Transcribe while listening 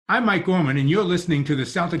I'm Mike Gorman, and you're listening to the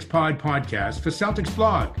CelticsPod podcast for Celtics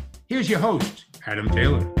Blog. Here's your host, Adam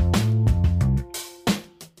Taylor.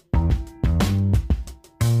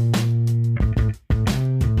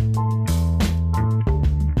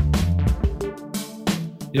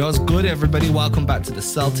 Yo, what's good, everybody? Welcome back to the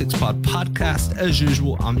CelticsPod podcast. As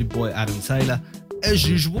usual, I'm your boy, Adam Taylor. As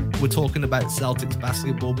usual, we're talking about Celtics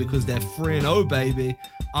basketball because they're 3-0, baby.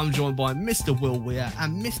 I'm joined by Mr. Will Weir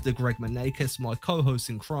and Mr. Greg Manakis, my co-host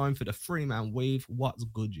in crime for the three-man weave. What's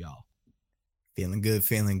good, y'all? Feeling good,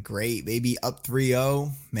 feeling great, baby. Up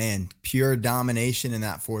 3-0. Man, pure domination in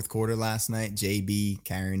that fourth quarter last night. JB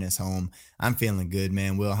carrying us home. I'm feeling good,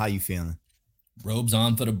 man. Will, how you feeling? Robes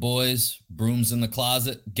on for the boys, brooms in the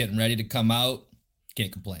closet, getting ready to come out.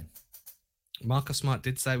 Can't complain. Marcus Smart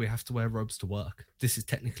did say we have to wear robes to work. This is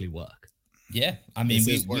technically work. Yeah, I mean,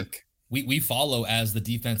 we follow as the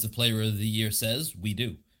defensive player of the year says we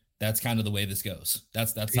do. That's kind of the way this goes.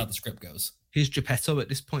 That's how the script goes. He's Geppetto at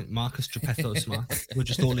this point. Marcus Geppetto Smart. We're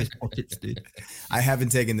just all his puppets, dude. I haven't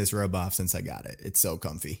taken this robe off since I got it. It's so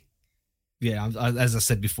comfy. Yeah, as I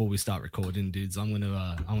said before we start recording, dudes, I'm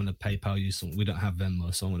gonna PayPal you some. We don't have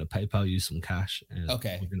Venmo, so I'm gonna PayPal you some cash.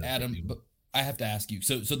 Okay, Adam, but I have to ask you.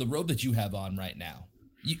 So the robe that you have on right now,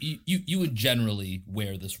 you would generally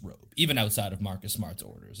wear this robe, even outside of Marcus Smart's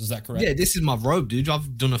orders. Is that correct? Yeah, this is my robe, dude.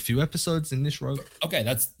 I've done a few episodes in this robe. Okay,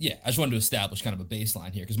 I just wanted to establish kind of a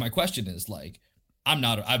baseline here because my question is like, I've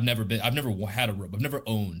never had a robe. I've never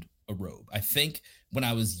owned a robe. I think when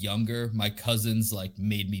I was younger, my cousins like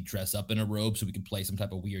made me dress up in a robe so we could play some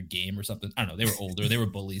type of weird game or something. I don't know. They were older. They were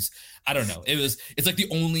bullies. I don't know. It's like the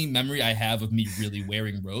only memory I have of me really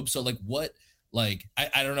wearing robes. So like what, like,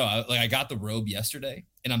 I don't know. I got the robe yesterday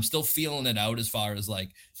and I'm still feeling it out as far as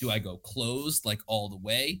like, do I go closed like all the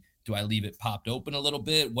way? Do I leave it popped open a little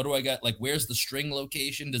bit? What do I got? Like, where's the string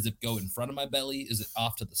location? Does it go in front of my belly? Is it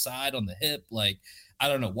off to the side on the hip? Like, I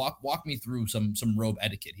don't know. Walk me through some robe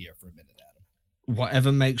etiquette here for a minute, Adam.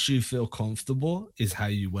 Whatever makes you feel comfortable is how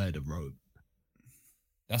you wear the robe.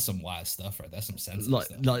 That's some wise stuff, right? That's some sensitive like,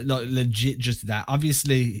 stuff. Like legit just that.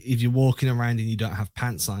 Obviously, if you're walking around and you don't have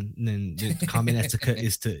pants on, then the common etiquette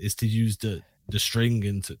is to use the string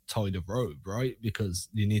and to tie the robe, right? Because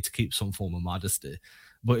you need to keep some form of modesty.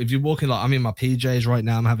 But if you're walking like I'm in my PJs right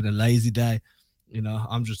now, I'm having a lazy day, you know,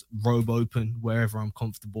 I'm just robe open wherever I'm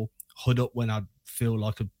comfortable, hood up when I feel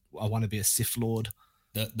like I want to be a Sith Lord.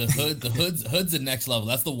 The hood's the next level.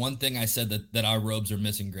 That's the one thing I said that our robes are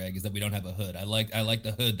missing, Greg, is that we don't have a hood. I like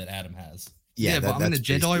the hood that Adam has. Yeah, but I'm in a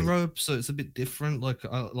Jedi robe, so it's a bit different. Like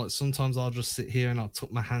sometimes I'll just sit here and I'll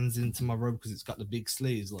tuck my hands into my robe because it's got the big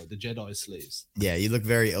sleeves, like the Jedi sleeves. Yeah, you look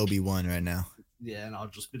very Obi-Wan right now. Yeah, and I'll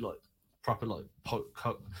just be like proper like but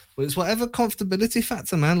it's whatever comfortability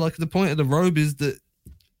factor, man. Like the point of the robe is that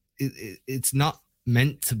it's not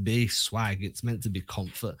meant to be swag, it's meant to be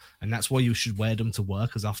comfort, and that's why you should wear them to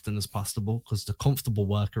work as often as possible, because the comfortable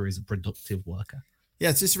worker is a productive worker.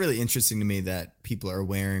 Yeah, it's just really interesting to me that people are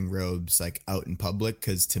wearing robes like out in public,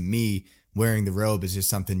 because to me, wearing the robe is just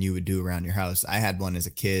something you would do around your house. I had one as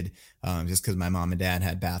a kid just because my mom and dad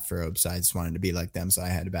had bathrobes. So I just wanted to be like them. So I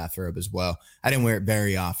had a bathrobe as well. I didn't wear it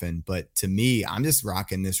very often, but to me, I'm just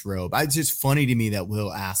rocking this robe. It's just funny to me that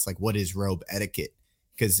Will asked, like, what is robe etiquette?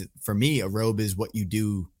 Because for me, a robe is what you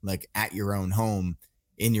do like at your own home,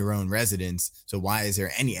 in your own residence. So why is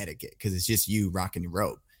there any etiquette? Because it's just you rocking your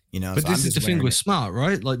robe, you know? But so this is the thing with Smart,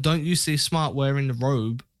 right? Like, don't you see Smart wearing the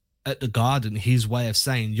robe at the Garden, his way of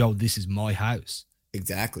saying, yo, this is my house.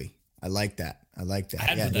 Exactly. I like that. I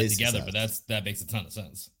hadn't put that together, but that makes a ton of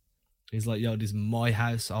sense. He's like, yo, this is my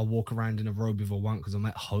house. I'll walk around in a robe if I want because I'm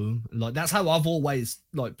at home. Like, that's how I've always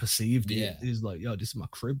like perceived it. Yeah. He's like, yo, this is my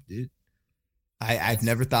crib, dude. I've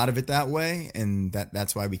never thought of it that way, and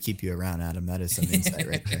that's why we keep you around, Adam. That is some insight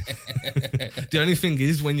right there. The only thing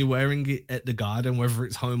is, when you're wearing it at the Garden, whether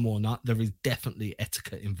it's home or not, there is definitely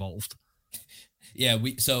etiquette involved. Yeah,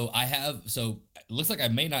 it looks like I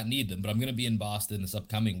may not need them, but I'm going to be in Boston this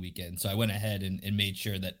upcoming weekend. So I went ahead and made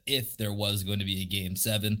sure that if there was going to be a game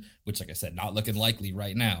 7, which, like I said, not looking likely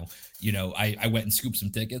right now, you know, I went and scooped some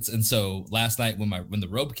tickets. And so last night when the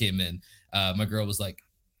robe came in, my girl was like,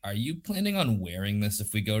 are you planning on wearing this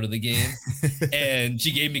if we go to the game? And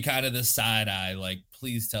she gave me kind of this side eye, like,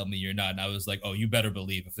 please tell me you're not. And I was like, oh, you better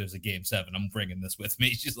believe if there's a game 7, I'm bringing this with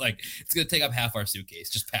me. She's like, it's going to take up half our suitcase,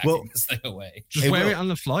 just packing this thing away. Just wear it on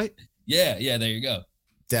the flight? Yeah, there you go.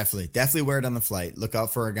 Definitely wear it on the flight. Look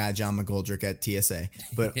out for our guy, John McGoldrick at TSA.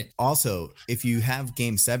 But also, if you have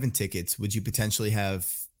game 7 tickets, would you potentially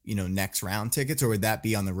have, you know, next round tickets, or would that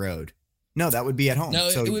be on the road? No, that would be at home. No,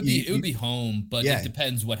 so it would be home, but Yeah. it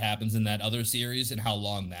depends what happens in that other series and how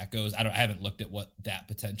long that goes. I haven't looked at what that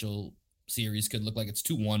potential series could look like. It's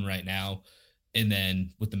 2-1 right now. And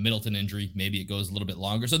then with the Middleton injury, maybe it goes a little bit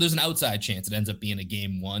longer. So there's an outside chance it ends up being a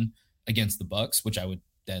game 1 against the Bucks, which I would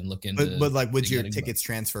then look into. But like, would your tickets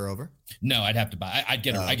transfer over? No, I'd have to buy. I'd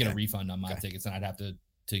get a refund on my Okay. tickets, and I'd have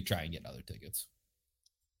to try and get other tickets.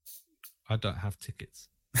 I don't have tickets.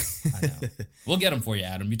 I know. We'll get them for you,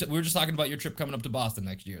 Adam. We were just talking about your trip coming up to Boston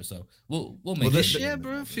next year, so we'll make this it. year,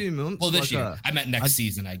 bro, a few months. Well, this year. I meant next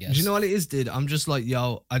season, I guess. Do you know what it is, dude? I'm just like,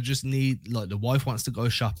 yo, I just need, like, the wife wants to go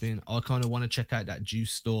shopping. I kind of want to check out that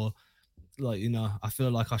juice store. Like, you know, I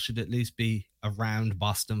feel like I should at least be around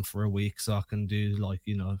Boston for a week so I can do, like,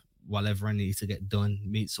 you know, whatever I need to get done,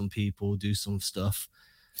 meet some people, do some stuff.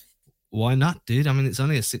 Why not, dude? I mean, it's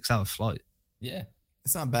only a 6-hour flight. Yeah.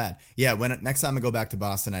 It's not bad. Yeah, next time I go back to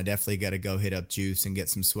Boston, I definitely got to go hit up Juice and get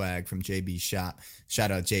some swag from JB's shop. Shout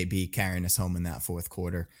out JB carrying us home in that fourth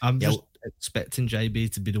quarter. I'm just expecting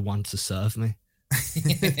JB to be the one to serve me.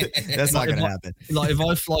 That's not gonna happen. Like, if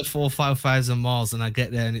I fly 4,000 or 5,000 miles and I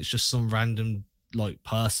get there and it's just some random like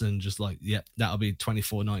person just like, yeah, that'll be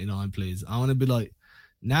 $24.99, please. I want to be like,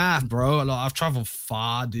 nah, bro. Like, I've traveled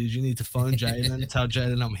far, dude. You need to phone Jalen, tell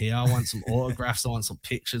Jalen I'm here. I want some autographs. I want some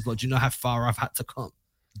pictures. Like, do you know how far I've had to come?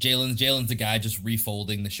 Jalen's the guy just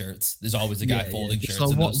refolding the shirts. There's always a guy folding shirts.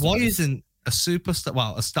 So why isn't a superstar,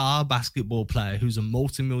 well, a star basketball player who's a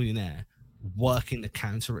multimillionaire working the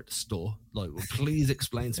counter at the store? Like, well, please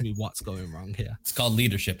explain to me what's going wrong here. It's called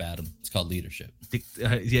leadership, Adam. It's called leadership.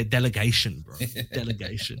 Yeah, delegation, bro.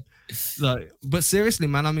 Delegation. Like, but seriously,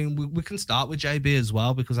 man, I mean, we can start with JB as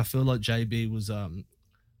well, because I feel like JB was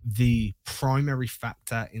the primary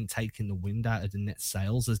factor in taking the wind out of the Nets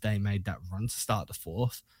sails as they made that run to start the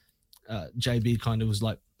fourth. JB kind of was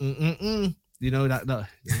like, you know, that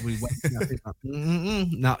we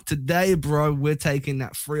went, not today, bro. We're taking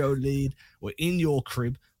that 3-0 lead. We're in your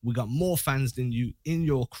crib. We got more fans than you in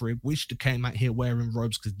your crib. We should have came out here wearing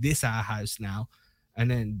robes because this our house now. And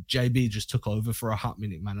then JB just took over for a hot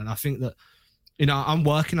minute, man. And I think that, you know, I'm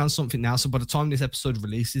working on something now. So by the time this episode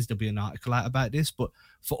releases, there'll be an article out about this. But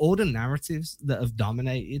for all the narratives that have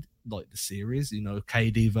dominated, like, the series, you know,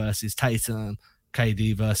 KD versus Tatum,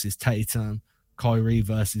 KD versus Tatum, Kyrie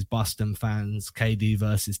versus Boston fans, KD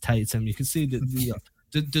versus Tatum, you can see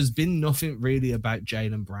that there's been nothing really about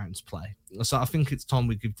Jaylen Brown's play. So I think it's time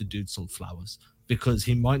we give the dude some flowers, because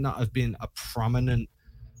he might not have been a prominent,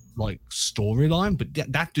 like, storyline, but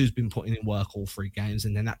that dude's been putting in work all 3 games,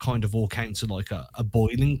 and then that kind of all came to like a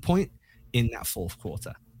boiling point in that fourth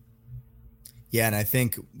quarter. Yeah, and I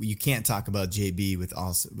think you can't talk about JB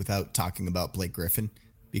without talking about Blake Griffin,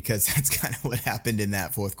 because that's kind of what happened in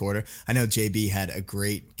that fourth quarter. I know JB had a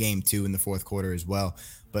great game 2 in the fourth quarter as well,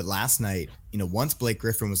 but last night, you know, once Blake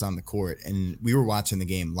Griffin was on the court, and we were watching the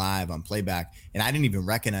game live on playback, and I didn't even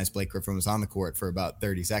recognize Blake Griffin was on the court for about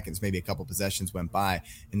 30 seconds. Maybe a couple possessions went by,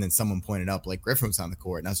 and then someone pointed out Blake Griffin was on the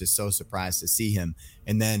court, and I was just so surprised to see him.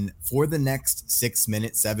 And then for the next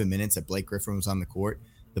 7 minutes that Blake Griffin was on the court,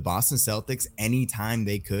 the Boston Celtics, anytime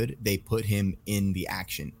they could, they put him in the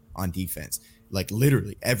action on defense. Like,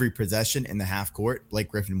 literally every possession in the half court, Blake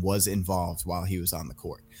Griffin was involved while he was on the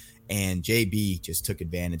court. And JB just took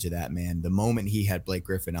advantage of that, man. The moment he had Blake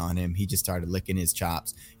Griffin on him, he just started licking his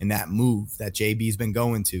chops. And that move that JB's been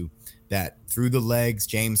going to, that through the legs,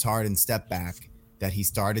 James Harden step back, that he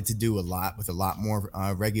started to do a lot with a lot more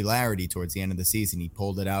regularity towards the end of the season. He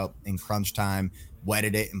pulled it out in crunch time,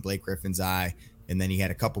 wetted it in Blake Griffin's eye. And then he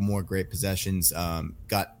had a couple more great possessions. I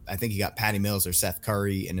think he got Patty Mills or Seth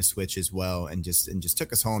Curry in a switch as well, and just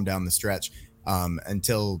took us home down the stretch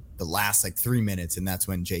until the last 3 minutes, and that's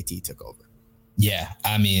when JT took over. Yeah,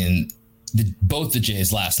 I mean, both the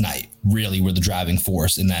Jays last night really were the driving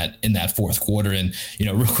force in that fourth quarter. And, you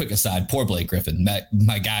know, real quick aside, poor Blake Griffin,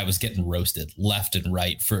 my guy was getting roasted left and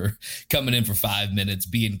right for coming in for 5 minutes,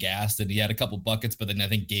 being gassed, and he had a couple buckets, but then I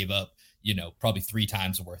think gave up, you know, probably 3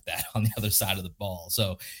 times worth that on the other side of the ball.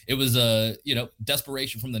 So it was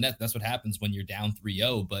desperation from the net. That's what happens when you're down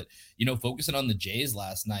 3-0. But, you know, focusing on the Jays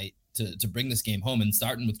last night to bring this game home, and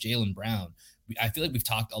starting with Jaylen Brown, I feel like we've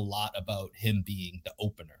talked a lot about him being the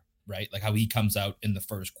opener, right? Like how he comes out in the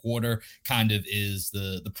first quarter, kind of is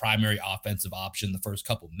the primary offensive option the first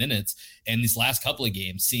couple of minutes. And these last couple of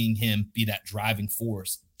games, seeing him be that driving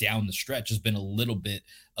force down the stretch has been a little bit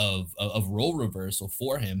of role reversal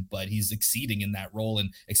for him, but he's exceeding in that role,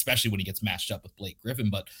 and especially when he gets matched up with Blake Griffin.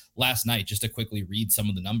 But last night, just to quickly read some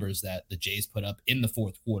of the numbers that the Jays put up in the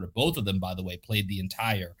fourth quarter, both of them, by the way, played the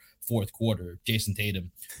entire fourth quarter, Jason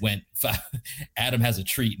Tatum went Adam has a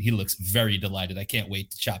treat. He looks very delighted. I can't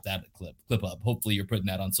wait to chop that clip up. Hopefully you're putting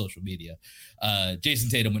that on social media. Jason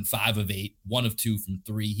Tatum went 5 of 8, 1 of 2 from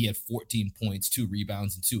 3. He had 14 points, 2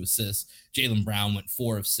 rebounds, and 2 assists. Jaylen Brown went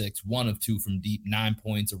 4 of 6, 1 of 2 from deep, 9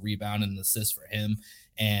 points, a rebound, and an assist for him.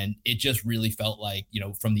 And it just really felt like,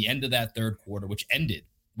 from the end of that third quarter, which ended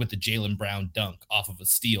with the Jaylen Brown dunk off of a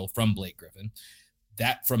steal from Blake Griffin,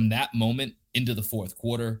 that from that moment into the fourth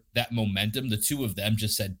quarter, that momentum, the two of them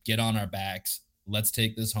just said, get on our backs. Let's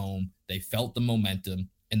take this home. They felt the momentum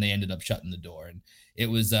and they ended up shutting the door. And it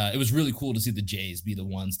was really cool to see the Jays be the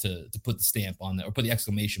ones to put the stamp on that, or put the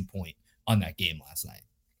exclamation point on that game last night.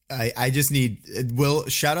 I just need Will,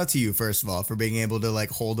 shout out to you first of all for being able to like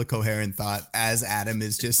hold a coherent thought as Adam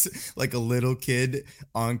is just like a little kid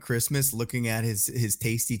on Christmas looking at his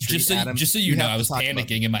tasty treat. Just so you know, I was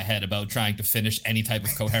panicking in my head about trying to finish any type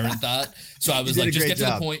of coherent thought. So I was like, just get to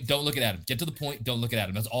the point, don't look at Adam. Get to the point, don't look at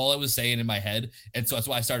Adam. That's all I was saying in my head. And so that's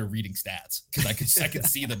why I started reading stats, because I could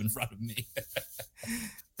see them in front of me.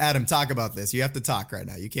 Adam, talk about this. You have to talk right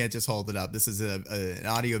now. You can't just hold it up. This is an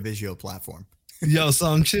audio visual platform. Yo, so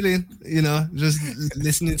I'm chilling, just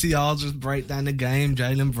listening to y'all just break down the game.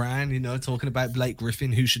 Jaylen Brown, talking about Blake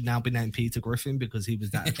Griffin, who should now be named Peter Griffin because he was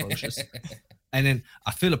that atrocious. And then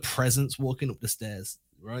I feel a presence walking up the stairs,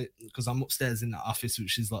 right? Because I'm upstairs in the office,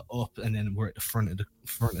 which is like up, and then we're at the front of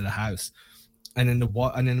the house. And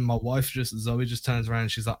then my wife Zoe just turns around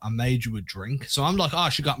and she's like, I made you a drink. So I'm like, oh,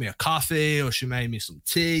 she got me a coffee or she made me some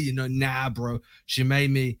tea. Nah, bro. She made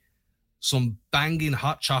me some banging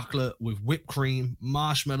hot chocolate with whipped cream,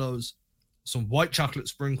 marshmallows, some white chocolate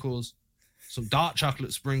sprinkles, some dark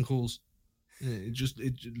chocolate sprinkles.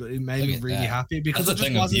 It made me really happy because I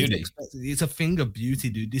just wasn't expecting. It's a thing of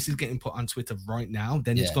beauty, dude. This is getting put on Twitter right now.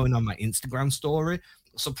 Then it's going on my Instagram story.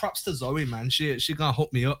 So props to Zoe, man. She gonna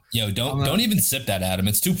hook me up. Yo, don't even sip that, Adam.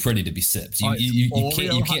 It's too pretty to be sipped.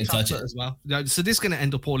 You can't touch it as well. So this is gonna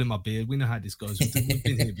end up all in my beard. We know how this goes. We've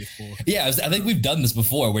been here before. Yeah, I think we've done this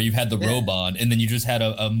before, where you've had the robe on and then you just had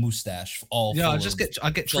a mustache. I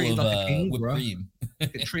get treated like a king, bro.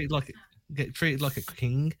 Get treated like a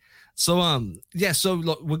king. So so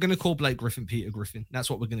look, we're gonna call Blake Griffin Peter Griffin. That's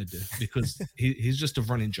what we're gonna do because he's just a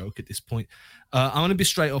running joke at this point. I want to be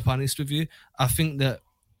straight up honest with you. I think that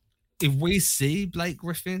if we see Blake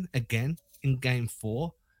Griffin again in Game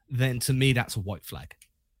 4, then to me that's a white flag.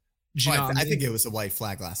 I think it was a white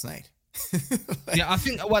flag last night. Yeah, I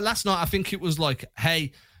think. Well, last night I think it was like,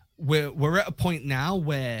 hey, we're at a point now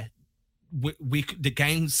where the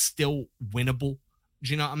game's still winnable.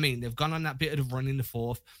 Do you know what I mean? They've gone on that bit of the run in the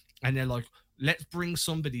fourth. And they're like, let's bring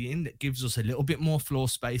somebody in that gives us a little bit more floor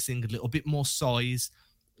spacing, a little bit more size,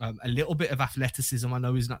 a little bit of athleticism. I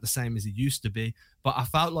know he's not the same as he used to be, but I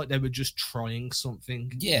felt like they were just trying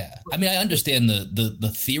something. Yeah. I mean, I understand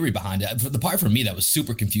the theory behind it. The part for me that was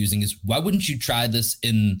super confusing is why wouldn't you try this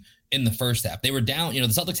in the first half? They were down, the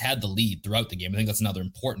Celtics had the lead throughout the game. I think that's another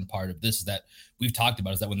important part of this that we've talked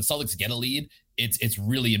about, is that when the Celtics get a lead, it's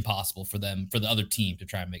really impossible for the other team to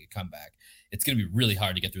try and make a comeback. It's going to be really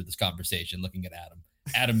hard to get through this conversation looking at Adam.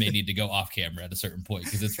 Adam may need to go off camera at a certain point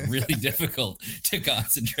because it's really difficult to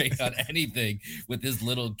concentrate on anything with this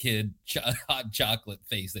little kid hot chocolate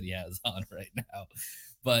face that he has on right now.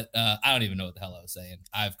 But I don't even know what the hell I was saying.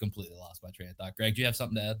 I've completely lost my train of thought. Greg, do you have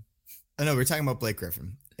something to add? I know we're talking about Blake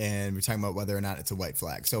Griffin and we're talking about whether or not it's a white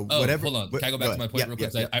flag. So whatever. Hold on. Can I go back to my point real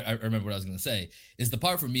quick? I remember what I was going to say. Is the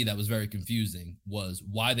part for me that was very confusing was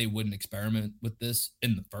why they wouldn't experiment with this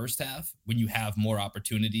in the first half when you have more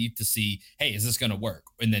opportunity to see, hey, is this going to work?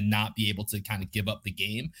 And then not be able to kind of give up the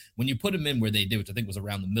game. When you put them in where they did, which I think was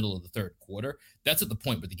around the middle of the third quarter, that's at the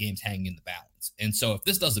point where the game's hanging in the balance. And so if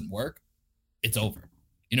this doesn't work, it's over.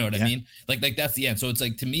 You know what I mean? Like that's the end. So it's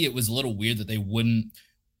like, to me, it was a little weird that they wouldn't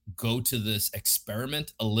go to this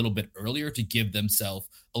experiment a little bit earlier to give themselves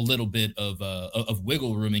a little bit of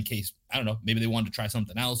wiggle room in case, I don't know, maybe they wanted to try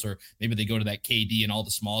something else, or maybe they go to that KD and all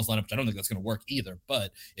the smalls lineup, which I don't think that's going to work either.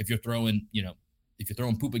 But if you're throwing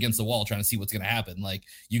poop against the wall, trying to see what's going to happen, like,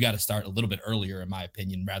 you got to start a little bit earlier, in my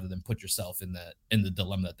opinion, rather than put yourself in the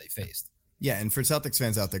dilemma that they faced. Yeah, and for Celtics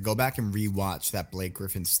fans out there, go back and rewatch that Blake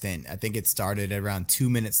Griffin stint. I think it started at around 2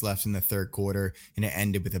 minutes left in the third quarter, and it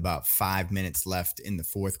ended with about 5 minutes left in the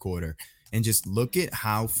fourth quarter. And just look at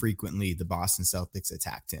how frequently the Boston Celtics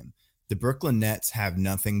attacked him. The Brooklyn Nets have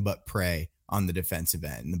nothing but prey on the defensive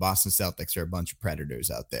end. And the Boston Celtics are a bunch of predators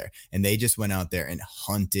out there. And they just went out there and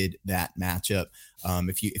hunted that matchup.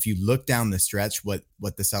 If you look down the stretch, what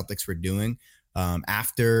the Celtics were doing,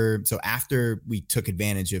 after we took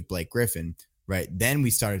advantage of Blake Griffin, right? Then we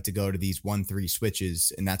started to go to these 1-3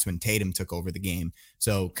 switches, and that's when Tatum took over the game.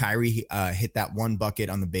 So Kyrie hit that one bucket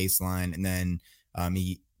on the baseline, and then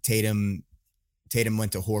Tatum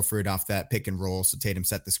went to Horford off that pick and roll. So Tatum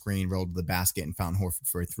set the screen, rolled to the basket, and found Horford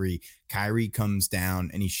for a three. Kyrie comes down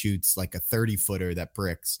and he shoots like a 30-footer that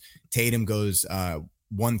bricks. Tatum goes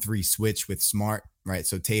 1-3 switch with Smart, right?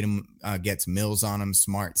 So Tatum gets Mills on him.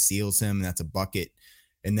 Smart seals him, and that's a bucket.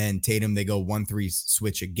 And then Tatum, they go 1-3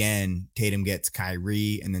 switch again. Tatum gets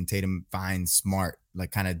Kyrie, and then Tatum finds Smart,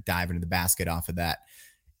 like kind of dive into the basket off of that.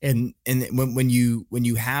 And when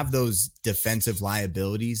you have those defensive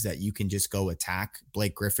liabilities that you can just go attack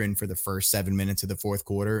Blake Griffin for the first 7 minutes of the fourth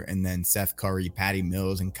quarter, and then Seth Curry, Patty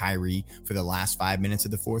Mills, and Kyrie for the last 5 minutes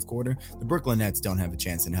of the fourth quarter, the Brooklyn Nets don't have a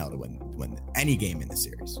chance in hell to win any game in the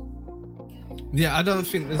series. Yeah, I don't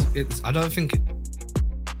think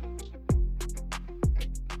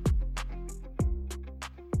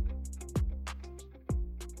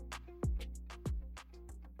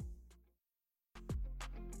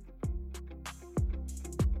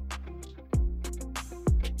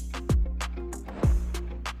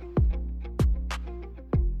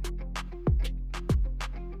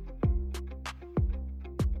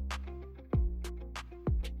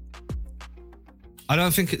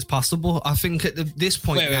it's possible. I think at this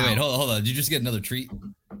point. Wait, hold on. Did you just get another treat?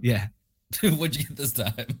 Yeah. What'd you get this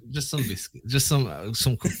time? Just some biscuits, just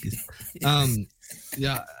some cookies.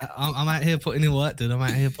 Yeah, I'm out here putting in work, dude.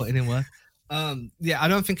 Yeah, I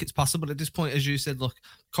don't think it's possible at this point. As you said, look,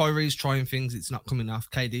 Kyrie's trying things. It's not coming off.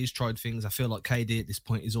 KD's tried things. I feel like KD at this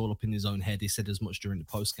point is all up in his own head. He said as much during the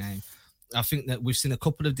post game. I think that we've seen a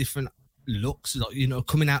couple of different looks, like,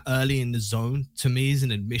 coming out early in the zone to me is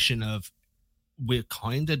an admission of we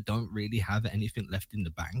kind of don't really have anything left in the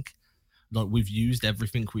bank. Like, we've used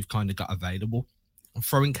everything we've kind of got available.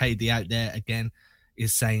 Throwing KD out there again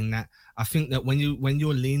is saying that. I think that when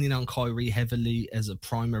you're leaning on Kyrie heavily as a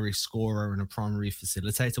primary scorer and a primary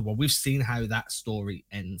facilitator, well, we've seen how that story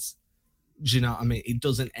ends. Do you know what I mean? It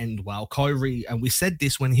doesn't end well. Kyrie, and we said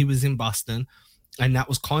this when he was in Boston, and that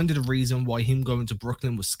was kind of the reason why him going to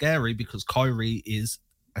Brooklyn was scary, because Kyrie is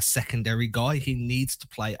a secondary guy. He needs to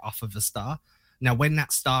play off of a star. Now, when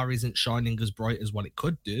that star isn't shining as bright as what it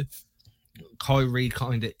could do, Kyrie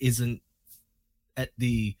kind of isn't at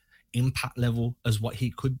the impact level as what he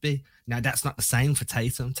could be. Now, that's not the same for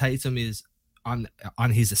Tatum. Tatum is on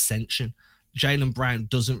his ascension. Jaylen Brown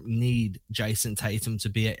doesn't need Jason Tatum to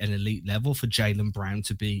be at an elite level for Jaylen Brown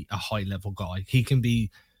to be a high-level guy. He can be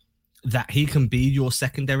your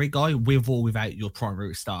secondary guy with or without your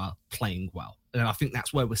primary star playing well. And I think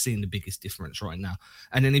that's where we're seeing the biggest difference right now.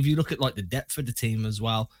 And then if you look at like the depth of the team as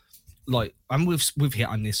well, like, and we've hit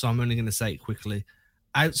on this, so I'm only going to say it quickly.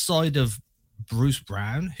 Outside of Bruce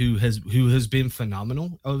Brown, who has been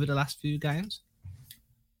phenomenal over the last few games,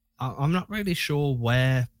 I'm not really sure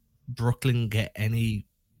where Brooklyn get any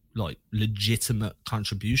like legitimate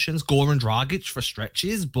contributions. Goran Dragic for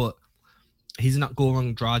stretches, but he's not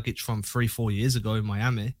Goran Dragic from 3-4 years ago in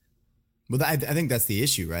Miami. Well, I think that's the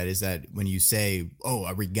issue, right? Is that when you say, oh,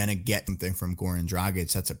 are we going to get something from Goran Dragic,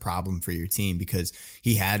 that's a problem for your team, because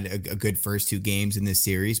he had a good first two games in this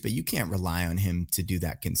series, but you can't rely on him to do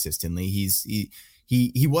that consistently.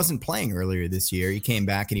 He wasn't playing earlier this year. He came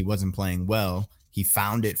back and he wasn't playing well. He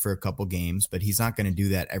found it for a couple games, but he's not going to do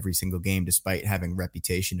that every single game, despite having a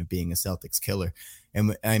reputation of being a Celtics killer.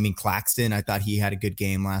 And I mean, Claxton, I thought he had a good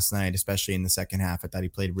game last night, especially in the second half. I thought he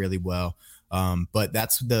played really well. But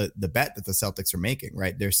that's the bet that the Celtics are making,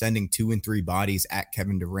 right? They're sending 2 and 3 bodies at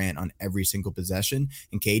Kevin Durant on every single possession.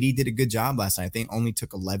 And KD did a good job last night. I think only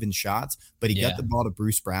took 11 shots, but he got the ball to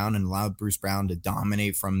Bruce Brown and allowed Bruce Brown to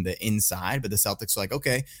dominate from the inside. But the Celtics are like,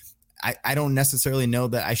 okay, I don't necessarily know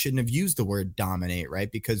that I shouldn't have used the word dominate,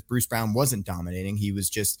 right? Because Bruce Brown wasn't dominating. He was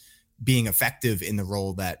just being effective in the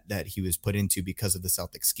role that he was put into because of the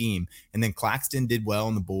Celtic scheme. And then Claxton did well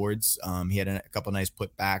on the boards. He had a couple nice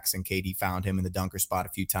putbacks, and KD found him in the dunker spot a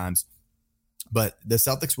few times. But the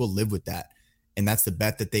Celtics will live with that. And that's the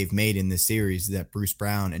bet that they've made in this series, that Bruce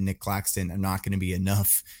Brown and Nick Claxton are not going to be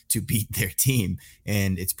enough to beat their team.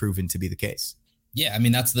 And it's proven to be the case. Yeah, I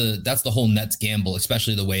mean, that's the whole Nets gamble,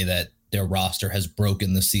 especially the way that their roster has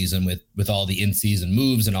broken this season with all the in-season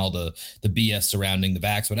moves and all the BS surrounding the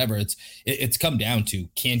vax, whatever. It's come down to,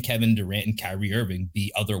 can Kevin Durant and Kyrie Irving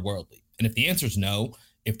be otherworldly? And if the answer is no,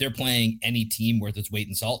 if they're playing any team worth its weight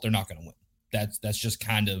in salt, they're not going to win. That's just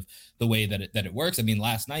kind of the way that it works. I mean,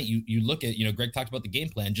 last night you look at, Greg talked about the game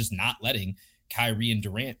plan, just not letting Kyrie and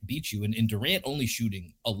Durant beat you, and Durant only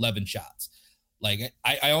shooting 11 shots. Like,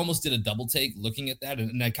 I almost did a double take looking at that,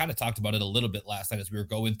 and I kind of talked about it a little bit last night as we were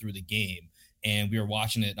going through the game. and we were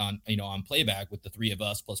watching it on playback with the three of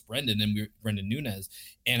us plus Brendan and Brendan Nunez.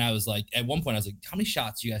 And I was like, at one point I was like, how many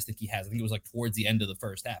shots do you guys think he has? I think it was like towards the end of the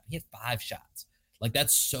first half. He had 5 shots. Like,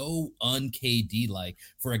 that's so un-KD like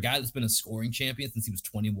for a guy that's been a scoring champion since he was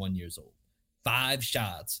 21 years old. 5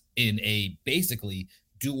 shots in a basically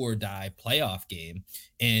do or die playoff game.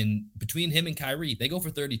 And between him and Kyrie, they go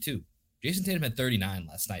for 32. Jason Tatum had 39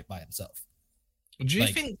 last night by himself. Do you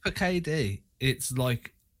think for KD, it's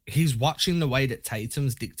like he's watching the way that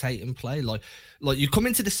Tatum's dictating play? Like you come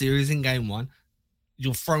into the series in game 1,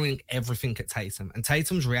 you're throwing everything at Tatum, and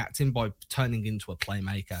Tatum's reacting by turning into a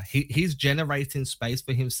playmaker. He's generating space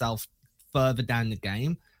for himself further down the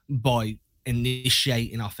game by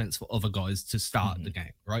initiating offense for other guys to start the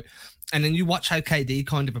game, right? And then you watch how KD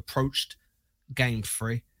kind of approached game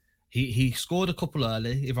 3. He scored a couple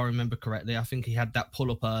early, if I remember correctly. I think he had that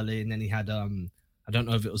pull up early, and then he had I don't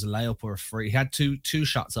know if it was a layup or a free. He had two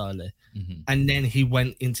shots early, and then he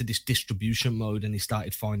went into this distribution mode, and he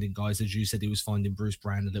started finding guys. As you said, he was finding Bruce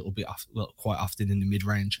Brown a little bit quite often in the mid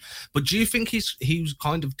range. But do you think he was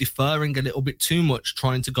kind of deferring a little bit too much,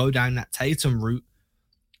 trying to go down that Tatum route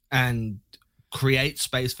and create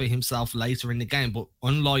space for himself later in the game? But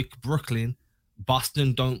unlike Brooklyn,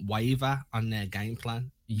 Boston don't waver on their game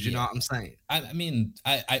plan. Do you know what I'm saying? I mean,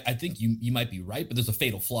 I think you might be right, but there's a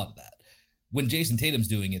fatal flaw to that. When Jason Tatum's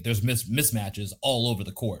doing it, there's mismatches all over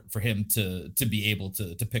the court for him to be able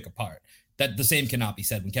to pick apart. That the same cannot be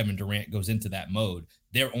said when Kevin Durant goes into that mode.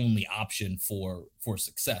 Their only option for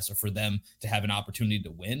success, or for them to have an opportunity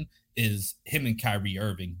to win, is him and Kyrie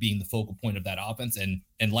Irving being the focal point of that offense,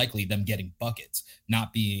 and likely them getting buckets,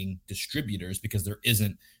 not being distributors, because there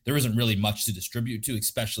isn't really much to distribute to,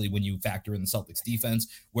 especially when you factor in the Celtics defense.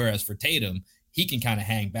 Whereas for Tatum, he can kind of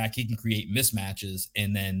hang back, he can create mismatches,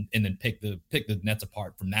 and then pick the nets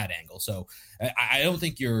apart from that angle. So I don't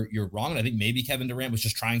think you're wrong. And I think maybe Kevin Durant was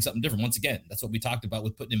just trying something different. Once again, that's what we talked about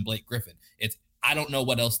with putting in Blake Griffin. I don't know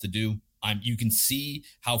what else to do. You can see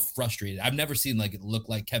how frustrated. I've never seen it look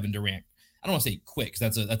like Kevin Durant. I don't want to say quit, because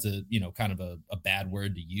that's a kind of a bad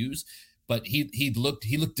word to use. But he looked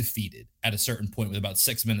defeated at a certain point with about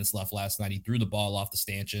 6 minutes left last night. He threw the ball off the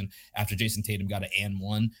stanchion after Jason Tatum got an and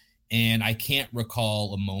one. And I can't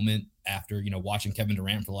recall a moment after, watching Kevin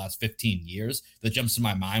Durant for the last 15 years that jumps to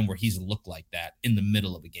my mind where he's looked like that in the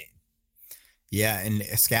middle of a game. Yeah, and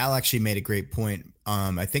Scal actually made a great point.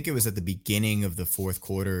 I think it was at the beginning of the fourth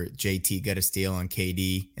quarter, JT got a steal on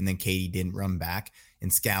KD, and then KD didn't run back. And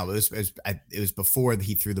Scal, it was before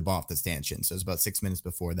he threw the ball off the stanchion, so it was about 6 minutes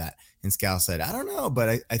before that. And Scal said, I don't know,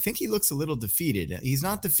 but I think he looks a little defeated. He's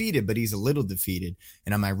not defeated, but he's a little defeated.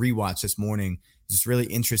 And on my rewatch this morning, it's just really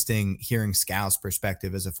interesting hearing Scal's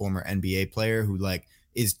perspective as a former NBA player who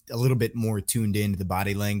is a little bit more tuned into the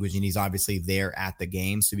body language, and he's obviously there at the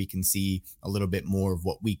game, so we can see a little bit more of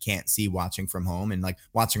what we can't see watching from home. And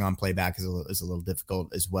watching on playback is a little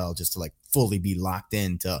difficult as well, just to fully be locked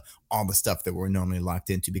into all the stuff that we're normally locked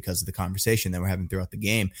into because of the conversation that we're having throughout the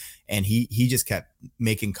game. And he just kept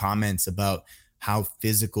making comments about how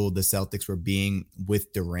physical the Celtics were being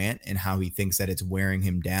with Durant and how he thinks that it's wearing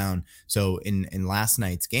him down. So in last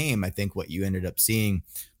night's game, I think what you ended up seeing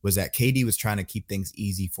was that KD was trying to keep things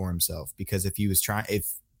easy for himself, because if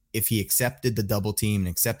he accepted the double team and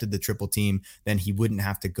accepted the triple team, then he wouldn't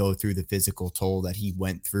have to go through the physical toll that he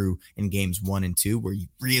went through in games 1 and 2, where he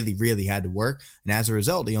really, really had to work. And as a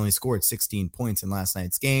result, he only scored 16 points in last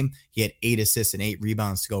night's game. He had 8 assists and 8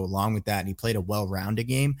 rebounds to go along with that. And he played a well-rounded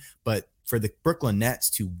game, but for the Brooklyn Nets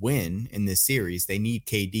to win in this series, they need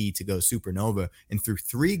KD to go supernova. And through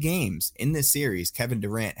 3 games in this series, Kevin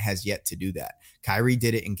Durant has yet to do that. Kyrie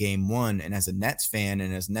did it in game 1. And as a Nets fan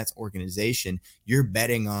and as a Nets organization, you're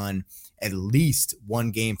betting on at least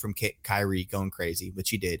 1 game from Kyrie going crazy,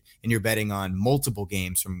 which he did. And you're betting on multiple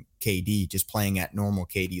games from KD just playing at normal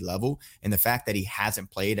KD level. And the fact that he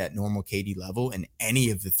hasn't played at normal KD level in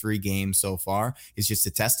any of the 3 games so far is just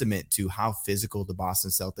a testament to how physical the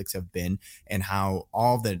Boston Celtics have been, and how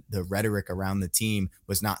all the rhetoric around the team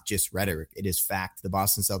was not just rhetoric. It is fact. The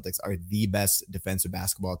Boston Celtics are the best defensive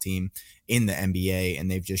basketball team in the NBA,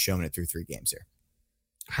 and they've just shown it through 3 games here.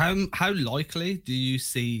 How likely do you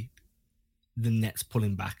see the Nets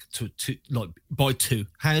pulling back to by 2?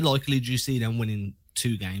 How likely do you see them winning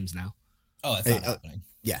 2 games now? Oh, it's not happening.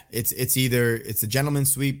 Yeah, it's a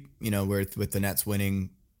gentleman's sweep, with the Nets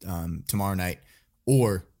winning tomorrow night,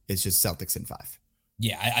 or it's just Celtics in 5.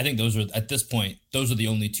 Yeah, I think those are, at this point, those are the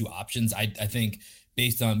only 2 options. I think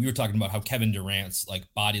based on, we were talking about how Kevin Durant's like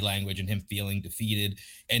body language and him feeling defeated.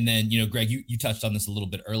 And then, Greg, you touched on this a little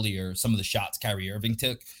bit earlier. Some of the shots Kyrie Irving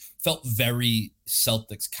took felt very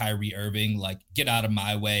Celtics Kyrie Irving, like, get out of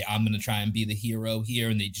my way. I'm going to try and be the hero here.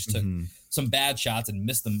 And they just took some bad shots and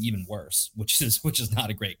missed them even worse, which is not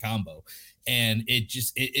a great combo. And it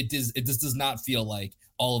just does not feel like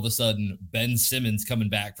all of a sudden Ben Simmons coming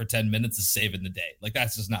back for 10 minutes is saving the day. Like,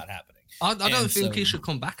 that's just not happening. I don't think he should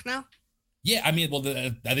come back now. Yeah, I mean, well,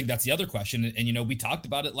 I think that's the other question, and we talked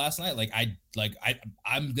about it last night.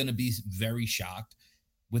 I'm gonna be very shocked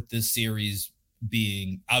with this series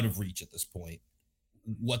being out of reach at this point.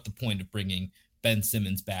 What the point of bringing Ben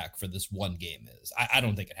Simmons back for this one game is? I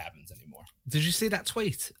don't think it happens anymore. Did you see that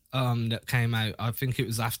tweet that came out? I think it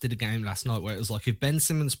was after the game last night, where it was like, if Ben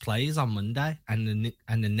Simmons plays on Monday and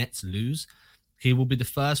the Nets lose, he will be the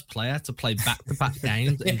first player to play back-to-back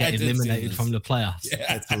games and get eliminated from the playoffs. Yeah,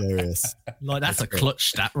 that's hilarious. Like, that's a clutch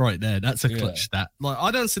stat right there. That's a clutch stat. Like, I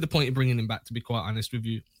don't see the point in bringing him back, to be quite honest with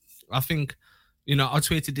you. I think, I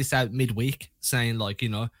tweeted this out midweek saying, like,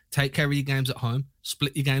 take care of your games at home,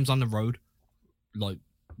 split your games on the road, like,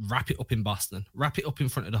 wrap it up in Boston, wrap it up in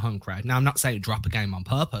front of the home crowd. Now, I'm not saying drop a game on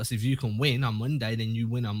purpose. If you can win on Monday, then you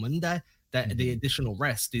win on Monday. That the additional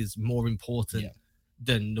rest is more important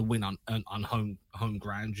than the win on home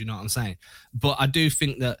ground. You know what I'm saying? But I do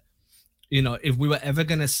think that, if we were ever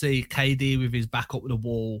going to see KD with his back up the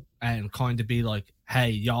wall and kind of be like, hey,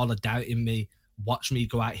 y'all are doubting me, watch me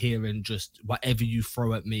go out here and just whatever you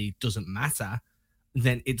throw at me doesn't matter,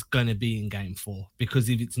 then it's going to be in game 4. Because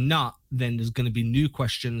if it's not, then there's going to be new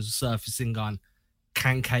questions surfacing on,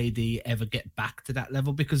 can KD ever get back to that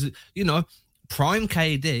level? Because, prime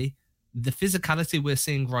KD, the physicality we're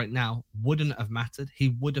seeing right now wouldn't have mattered. He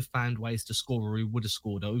would have found ways to score, or he would have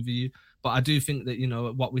scored over you. But I do think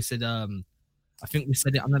that, what we said, I think we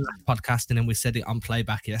said it on the last podcast, and then we said it on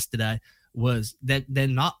playback yesterday, was that they're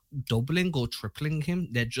not doubling or tripling him.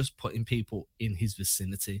 They're just putting people in his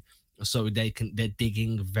vicinity. So they're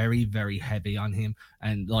digging very, very heavy on him.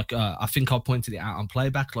 And like, I think I pointed it out on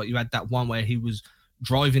playback. Like, you had that one where he was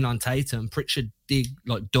driving on Tatum. Pritchard he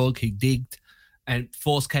digged and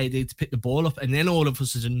forced KD to pick the ball up. And then all of a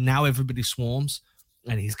sudden, now everybody swarms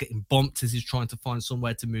and he's getting bumped as he's trying to find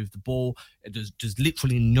somewhere to move the ball. There's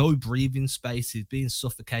literally no breathing space. He's being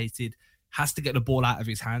suffocated, has to get the ball out of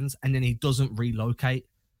his hands, and then he doesn't relocate.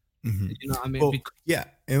 You know what I mean? Well, yeah.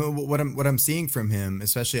 And what I'm seeing from him,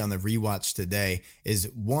 especially on the rewatch today, is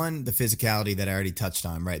one, the physicality that I already touched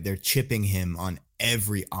on, right? They're chipping him on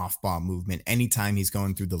every off-ball movement. Anytime he's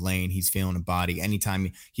going through the lane, he's feeling a body.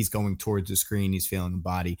 Anytime he's going towards the screen, he's feeling a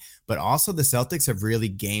body. But also the Celtics have really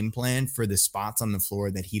game planned for the spots on the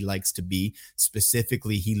floor that he likes to be.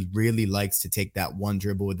 Specifically, he really likes to take that one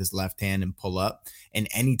dribble with his left hand and pull up. And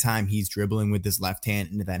anytime he's dribbling with his left hand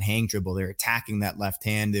into that hang dribble, they're attacking that left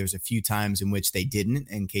hand. There's a few times in which they didn't,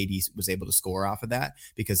 and KD was able to score off of that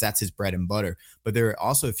because that's his bread and butter. But there are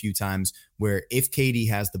also a few times where if KD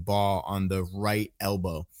has the ball on the right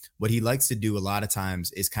elbow, what he likes to do a lot of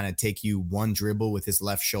times is kind of take you one dribble with his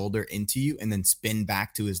left shoulder into you and then spin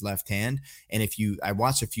back to his left hand. And I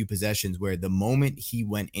watched a few possessions where the moment he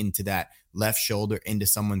went into that left shoulder into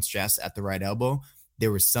someone's chest at the right elbow,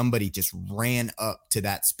 there was somebody just ran up to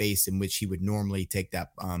that space in which he would normally take that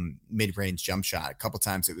mid-range jump shot. A couple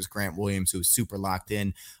times it was Grant Williams, who was super locked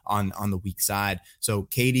in on the weak side. So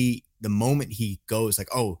KD, the moment he goes like,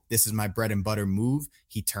 oh, this is my bread and butter move,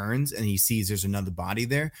 he turns and he sees there's another body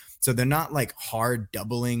there. So they're not like hard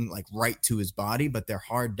doubling like right to his body, but they're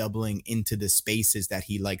hard doubling into the spaces that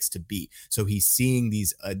he likes to be. So he's seeing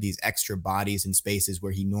these extra bodies in spaces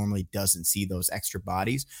where he normally doesn't see those extra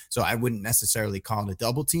bodies. So I wouldn't necessarily call it a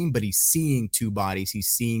double team, but he's seeing 2 bodies. He's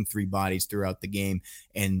seeing 3 bodies throughout the game.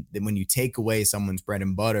 And then when you take away someone's bread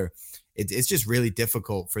and butter, it's just really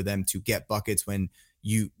difficult for them to get buckets when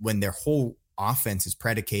their whole offense is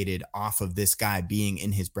predicated off of this guy being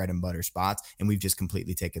in his bread and butter spots. And we've just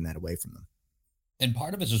completely taken that away from them. And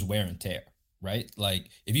part of it's just wear and tear, right? Like,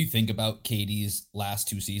 if you think about KD's last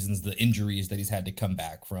 2 seasons, the injuries that he's had to come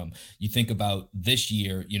back from, you think about this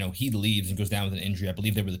year, he leaves and goes down with an injury. I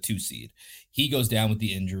believe they were the 2 seed. He goes down with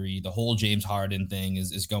the injury. The whole James Harden thing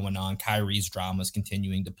is going on. Kyrie's drama is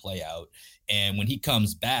continuing to play out. And when he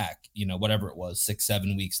comes back, whatever it was,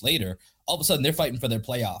 6-7 weeks later, all of a sudden they're fighting for their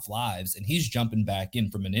playoff lives. And he's jumping back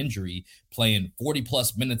in from an injury, playing 40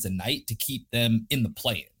 plus minutes a night to keep them in the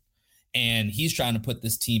play-in. And he's trying to put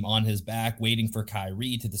this team on his back, waiting for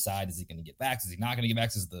Kyrie to decide, is he going to get vaxxed? Is he not going to get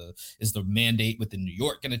vaxxed? Is the mandate within New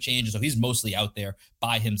York going to change? So he's mostly out there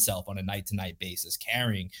by himself on a night-to-night basis,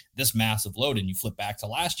 carrying this massive load. And you flip back to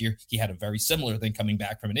last year, he had a very similar thing coming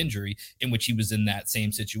back from an injury in which he was in that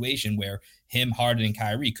same situation where him, Harden, and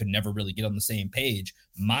Kyrie could never really get on the same page,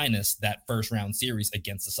 minus that first round series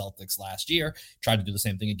against the Celtics last year. Tried to do the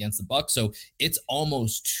same thing against the Bucks. So it's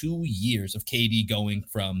almost 2 years of KD going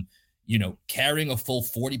from, carrying a full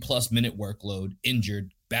 40-plus minute workload,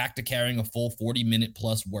 injured, back to carrying a full 40-minute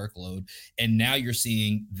plus workload. And now you're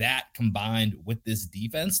seeing that combined with this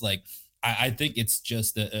defense. Like, I think it's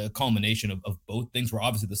just a culmination of both things, where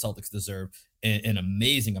obviously the Celtics deserve an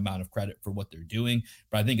amazing amount of credit for what they're doing.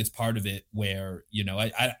 But I think it's part of it where,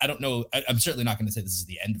 I don't know. I'm certainly not going to say this is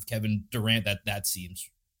the end of Kevin Durant. That seems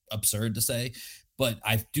absurd to say. But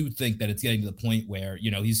I do think that it's getting to the point where,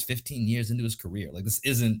 he's 15 years into his career. Like, this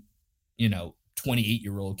isn't,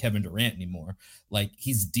 28-year-old Kevin Durant anymore. Like,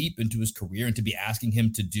 he's deep into his career, and to be asking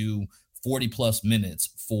him to do 40 plus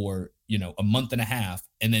minutes for, a month and a half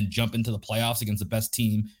and then jump into the playoffs against the best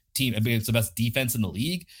team against the best defense in the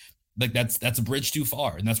league. Like, that's a bridge too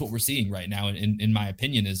far. And that's what we're seeing right now, in my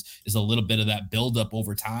opinion, is a little bit of that buildup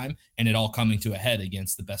over time and it all coming to a head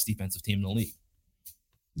against the best defensive team in the league.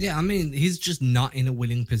 Yeah, I mean, he's just not in a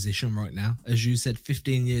winning position right now. As you said,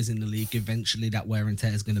 15 years in the league, eventually that wear and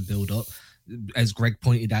tear is going to build up. As Greg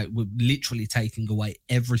pointed out, we're literally taking away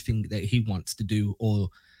everything that he wants to do, or,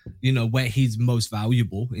 where he's most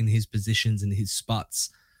valuable in his positions and his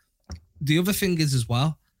spots. The other thing is as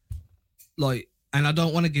well, and I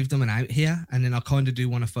don't want to give them an out here, and then I kind of do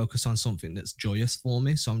want to focus on something that's joyous for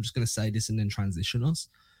me. So I'm just going to say this and then transition us.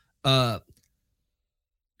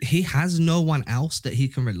 He has no one else that he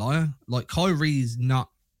can rely on. Like, Kyrie's not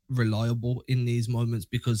reliable in these moments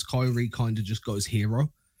because Kyrie kind of just goes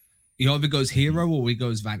hero. He either goes hero or he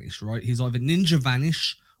goes vanish, right? He's either ninja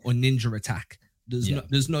vanish or ninja attack.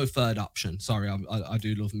 There's no third option. Sorry, I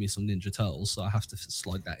do love me some Ninja Turtles, so I have to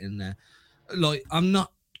slide that in there. Like,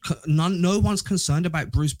 no one's concerned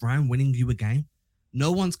about Bruce Brown winning you a game.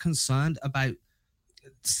 No one's concerned about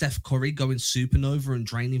Steph Curry going supernova and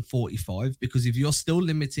draining 45, because if you're still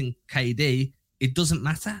limiting KD, it doesn't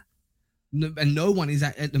matter. And no one is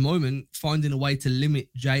at the moment finding a way to limit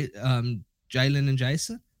Jalen and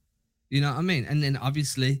Jason. You know what I mean? And then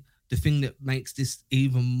obviously the thing that makes this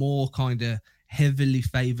even more kind of heavily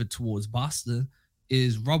favored towards Boston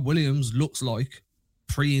is Rob Williams looks like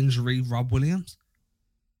pre-injury Rob Williams.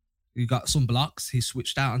 He got some blocks. He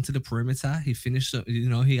switched out onto the perimeter. He finished,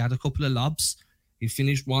 he had a couple of lobs. He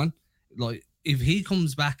finished one. Like, if he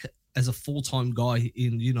comes back as a full-time guy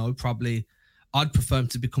in, probably, I'd prefer him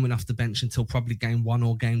to be coming off the bench until probably game 1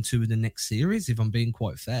 or game 2 of the next series, if I'm being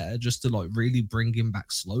quite fair, just to really bring him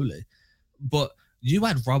back slowly. But you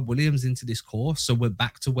add Rob Williams into this core, so we're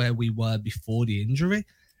back to where we were before the injury.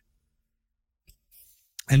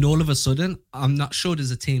 And all of a sudden, I'm not sure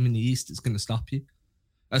there's a team in the East that's going to stop you.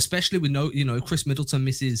 Especially with Chris Middleton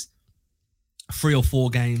misses 3 or 4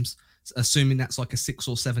 games, assuming that's like a 6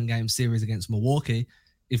 or 7 game series against Milwaukee.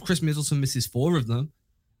 If Chris Middleton misses 4 of them,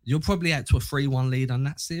 you're probably out to a 3-1 lead on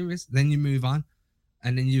that series. Then you move on.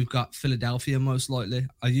 And then you've got Philadelphia most likely.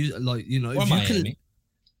 Are you or if Miami.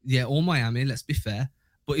 Or Miami, let's be fair.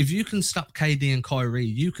 But if you can stop KD and Kyrie,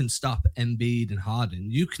 you can stop Embiid and Harden.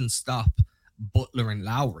 You can stop Butler and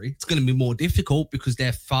Lowry. It's going to be more difficult because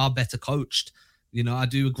they're far better coached. I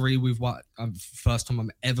do agree with what first time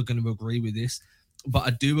I'm ever going to agree with this, but I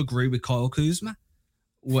do agree with Kyle Kuzma,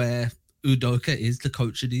 where Udoka is the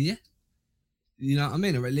coach of the year. You know what I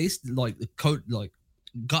mean? Or at least the coach,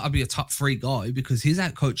 got to be a top 3 guy because he's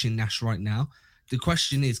out coaching Nash right now. The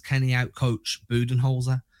question is, can he out coach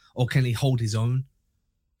Budenholzer, or can he hold his own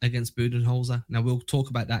against Budenholzer? Now we'll talk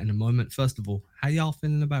about that in a moment. First of all, how y'all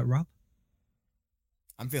feeling about Rob?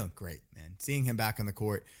 I'm feeling great, man. Seeing him back on the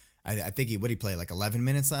court. I think he played like 11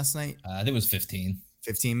 minutes last night? I think it was 15.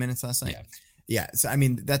 15 minutes last night? Yeah. Yeah. So, I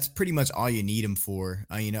mean, that's pretty much all you need him for.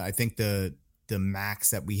 I think the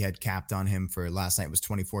max that we had capped on him for last night was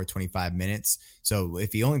 24, 25 minutes. So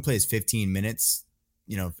if he only plays 15 minutes,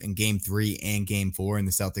 in game 3 and game 4 and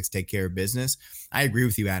the Celtics take care of business, I agree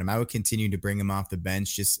with you, Adam. I would continue to bring him off the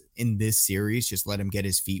bench just in this series, just let him get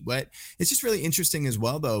his feet wet. It's just really interesting as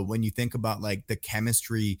well, though, when you think about the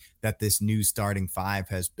chemistry that this new starting 5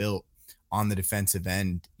 has built on the defensive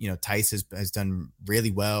end. Tice has done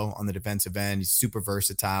really well on the defensive end. He's super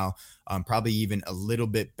versatile, probably even a little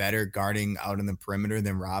bit better guarding out on the perimeter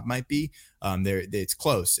than Rob might be. It's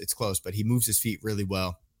close, but he moves his feet really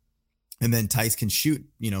well. And then Tice can shoot,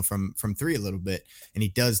 from three a little bit, and he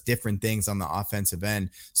does different things on the offensive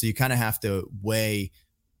end. So you kind of have to weigh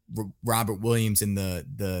Robert Williams and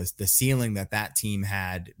the ceiling that team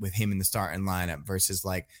had with him in the starting lineup versus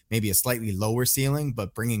like maybe a slightly lower ceiling,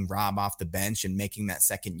 but bringing Rob off the bench and making that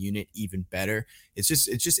second unit even better. It's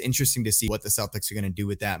just interesting to see what the Celtics are going to do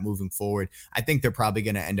with that moving forward. I think they're probably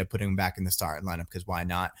going to end up putting him back in the starting lineup because why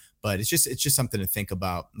not? But it's just something to think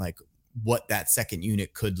about, like what that second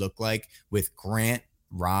unit could look like with Grant,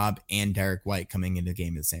 Rob, and Derek White coming into the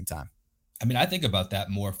game at the same time. I mean, I think about that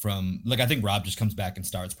more from like, I think Rob just comes back and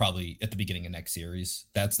starts probably at the beginning of next series.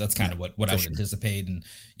 That's kind of what I would anticipate. And,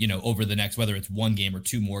 over the next, whether it's one game or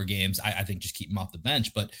two more games, I think just keep him off the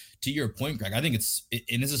bench. But to your point, Greg, I think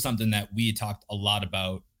and this is something that we talked a lot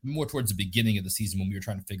about more towards the beginning of the season when we were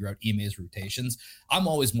trying to figure out Ime's rotations. I'm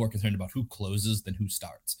always more concerned about who closes than who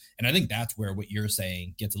starts. And I think that's where what you're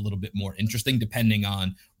saying gets a little bit more interesting depending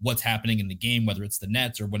on what's happening in the game, whether it's the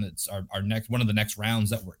Nets or when it's our next, one of the next rounds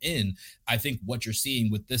that we're in. I think what you're seeing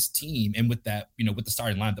with this team and with that, with the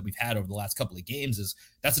starting lineup that we've had over the last couple of games is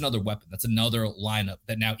that's another weapon. That's another lineup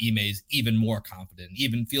that now Ime is even more confident,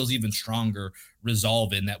 even feels even stronger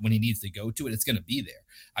resolve in that when he needs to go to it, it's going to be there.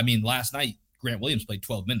 I mean, last night, Grant Williams played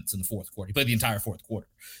 12 minutes in the fourth quarter. He played the entire fourth quarter.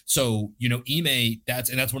 So, Ime,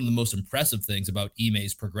 that's one of the most impressive things about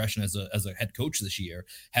Ime's progression as a head coach this year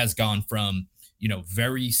has gone from,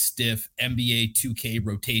 very stiff NBA 2K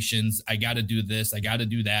rotations. I got to do this. I got to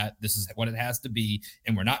do that. This is what it has to be.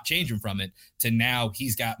 And we're not changing from it to now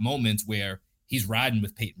he's got moments where he's riding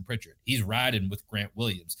with Peyton Pritchard. He's riding with Grant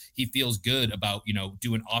Williams. He feels good about,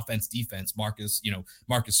 doing offense, defense, Marcus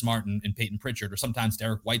Smart and Peyton Pritchard, or sometimes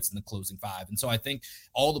Derek White's in the closing five. And so I think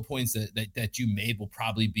all the points that you made will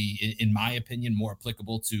probably be, in my opinion, more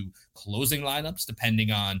applicable to closing lineups,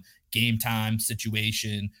 depending on game time,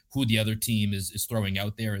 situation, who the other team is throwing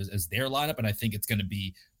out there as their lineup. And I think it's going to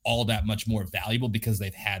be all that much more valuable because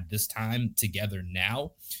they've had this time together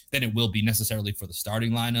now than it will be necessarily for the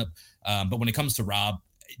starting lineup. But when it comes to Rob,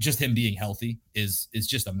 just him being healthy is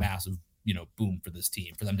just a massive, boom for this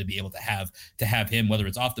team, for them to be able to have him, whether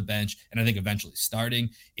it's off the bench and I think eventually starting,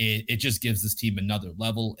 it just gives this team another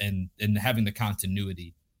level, and having the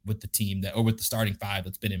continuity with the team or with the starting five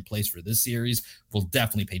that's been in place for this series will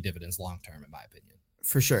definitely pay dividends long-term, in my opinion.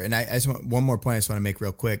 For sure. And I just want one more point I just want to make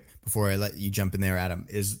real quick before I let you jump in there, Adam,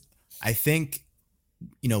 is I think,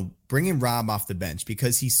 bringing Rob off the bench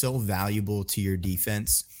because he's so valuable to your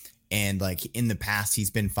defense. And like in the past, he's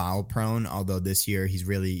been foul prone, although this year he's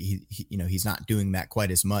really, he's not doing that quite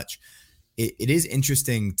as much. It is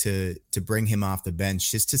interesting to bring him off the bench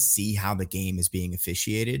just to see how the game is being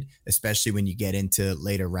officiated, especially when you get into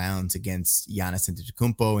later rounds against Giannis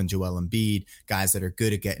Antetokounmpo and Joel Embiid, guys that are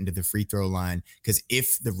good at getting to the free throw line. Because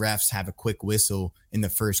if the refs have a quick whistle in the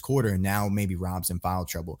first quarter, now maybe Rob's in foul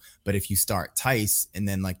trouble. But if you start Tice and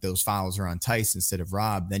then like those fouls are on Tice instead of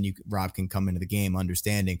Rob, then Rob can come into the game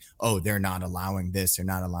understanding, oh, they're not allowing this, they're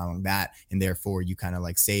not allowing that, and therefore you kind of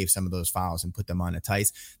like save some of those fouls and put them on a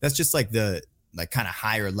Tice. That's just like the kind of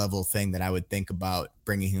higher level thing that I would think about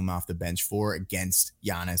bringing him off the bench for against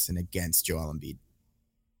Giannis and against Joel Embiid.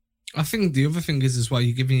 I think the other thing is as well,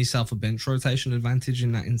 you're giving yourself a bench rotation advantage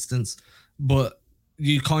in that instance, but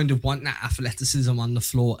you kind of want that athleticism on the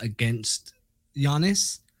floor against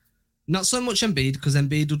Giannis. Not so much Embiid, because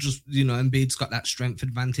Embiid will just, Embiid's got that strength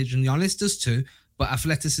advantage and Giannis does too, but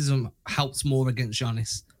athleticism helps more against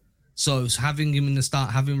Giannis. So having him in the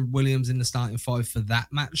start, having Williams in the starting five for that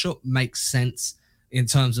matchup makes sense in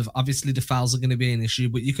terms of obviously the fouls are going to be an issue,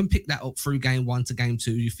 but you can pick that up through game 1 to game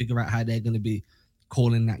 2. You figure out how they're going to be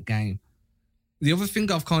calling that game. The other thing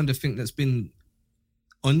I've kind of think that's been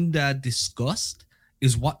under discussed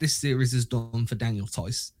is what this series has done for Daniel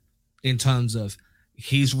Tice in terms of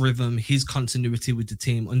his rhythm, his continuity with the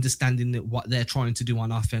team, understanding that what they're trying to do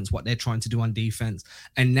on offense, what they're trying to do on defense.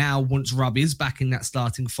 And now once Rob is back in that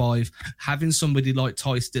starting five, having somebody like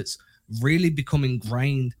Tice that's really become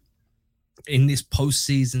ingrained in this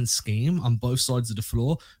postseason scheme on both sides of the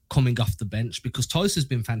floor coming off the bench, because Tice has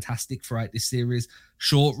been fantastic throughout this series.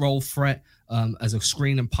 Short roll threat, as a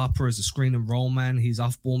screen and popper, as a screen and roll man. His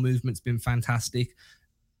off-ball movement's been fantastic.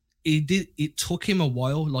 It took him a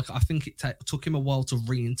while. Like I think it took him a while to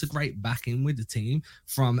reintegrate back in with the team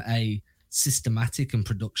from a systematic and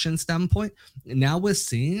production standpoint. And now we're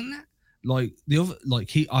seeing that.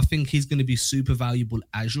 I think he's going to be super valuable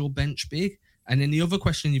as your bench big. And then the other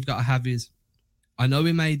question you've got to have is, I know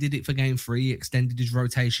Ime did it for game 3, he extended his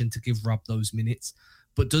rotation to give Rob those minutes,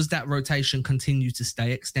 but does that rotation continue to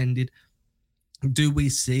stay extended? Do we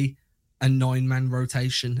see a 9-man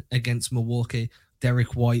rotation against Milwaukee?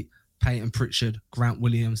 Derek White, Peyton Pritchard, Grant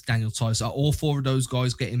Williams, Daniel Tice? Are all four of those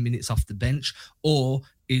guys getting minutes off the bench, or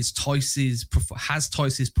has Tice's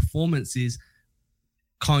performances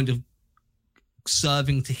kind of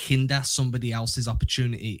serving to hinder somebody else's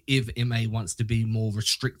opportunity if Ime wants to be more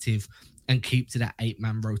restrictive and keep to that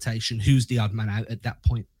 8-man rotation? Who's the odd man out at that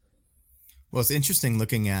point? Well, it's interesting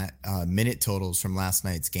looking at minute totals from last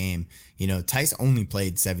night's game. You know, Tice only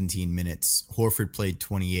played 17 minutes. Horford played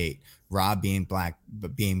 28. Rob being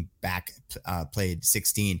back played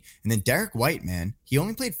 16. And then Derek White, man, he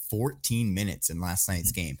only played 14 minutes in last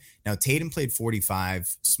night's game. Now, Tatum played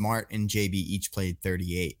 45. Smart and JB each played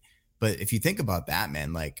 38. But if you think about that,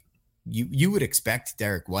 man, like you would expect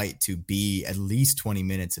Derek White to be at least 20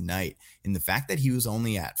 minutes a night. And the fact that he was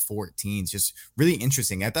only at 14 is just really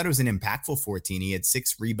interesting. I thought it was an impactful 14. He had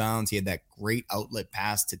 6 rebounds. He had that great outlet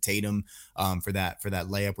pass to Tatum for that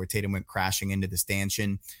layup where Tatum went crashing into the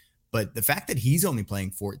stanchion. But the fact that he's only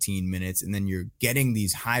playing 14 minutes and then you're getting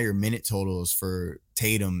these higher minute totals for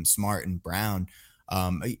Tatum, Smart, and Brown,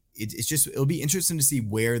 it'll be interesting to see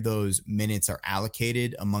where those minutes are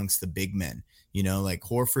allocated amongst the big men. You know, like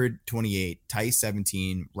Horford 28, Tice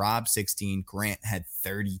 17, Rob 16, Grant had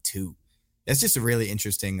 32. That's just a really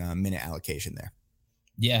interesting minute allocation there.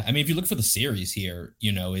 Yeah, I mean, if you look for the series here,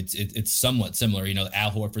 you know, it's somewhat similar. You know,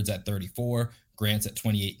 Al Horford's at 34, Grant's at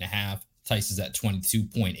 28.5, Tice is at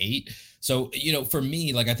 22.8. So, you know, for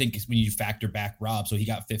me, like, I think when you factor back Rob, so he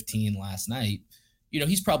got 15 last night, you know,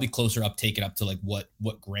 he's probably closer up, taken up to like what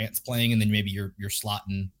Grant's playing, and then maybe you're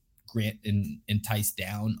slotting Grant and Tice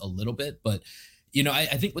down a little bit. But, you know, I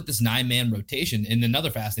think with this 9-man rotation, and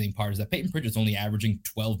another fascinating part is that Peyton Pritchard's only averaging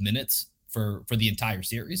 12 minutes for the entire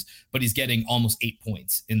series, but he's getting almost 8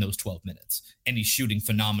 points in those 12 minutes, and he's shooting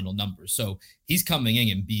phenomenal numbers. So he's coming in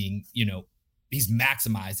and being, you know, he's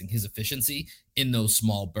maximizing his efficiency in those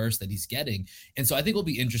small bursts that he's getting. And so I think it'll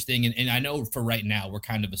be interesting. And I know for right now, we're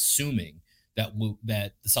kind of assuming that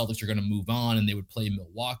the Celtics are going to move on and they would play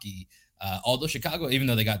Milwaukee. Although Chicago, even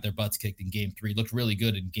though they got their butts kicked in game 3, looked really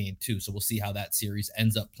good in game 2. So we'll see how that series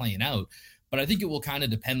ends up playing out. But I think it will kind of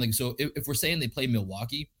depend. Like, so if we're saying they play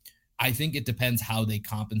Milwaukee, I think it depends how they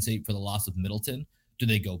compensate for the loss of Middleton. Do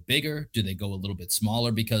they go bigger? Do they go a little bit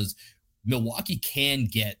smaller? Because Milwaukee can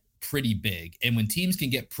get pretty big. And when teams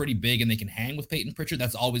can get pretty big and they can hang with Peyton Pritchard,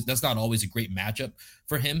 that's not always a great matchup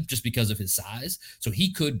for him just because of his size. So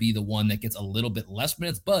he could be the one that gets a little bit less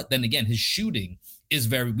minutes. But then again, his shooting is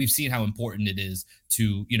we've seen how important it is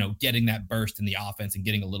to, you know, getting that burst in the offense and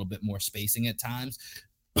getting a little bit more spacing at times.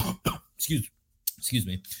 Excuse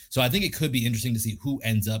me. So I think it could be interesting to see who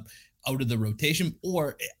ends up out of the rotation,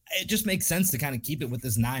 or it just makes sense to kind of keep it with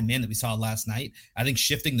this 9-man that we saw last night. I think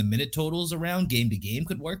shifting the minute totals around game to game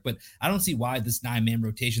could work, but I don't see why this 9-man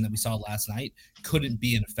rotation that we saw last night couldn't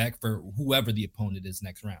be in effect for whoever the opponent is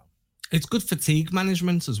next round. It's good fatigue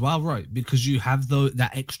management as well, right? Because you have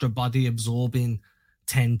that extra body absorbing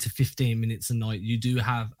 10 to 15 minutes a night. You do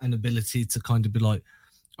have an ability to kind of be like,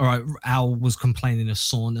 all right, Al was complaining of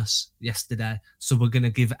soreness yesterday, so we're going to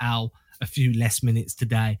give Al a few less minutes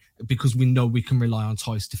today because we know we can rely on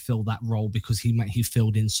Tice to fill that role because he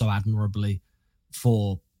filled in so admirably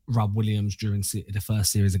for Rob Williams during the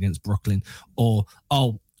first series against Brooklyn. Or,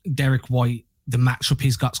 Derek White, the matchup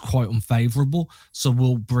he's got's quite unfavorable, so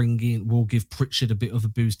we'll give Pritchard a bit of a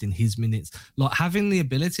boost in his minutes. Like, having the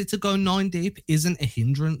ability to go 9 deep isn't a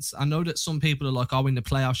hindrance. I know that some people are like, in the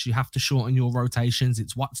playoffs you have to shorten your rotations,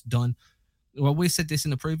 it's what's done. Well, we said this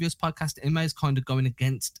in the previous podcast. Ime is kind of going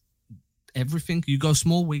against everything. You go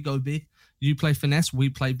small, we go big. You play finesse, we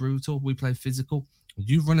play brutal, we play physical.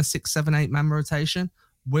 You run a 6, 7, 8-man rotation,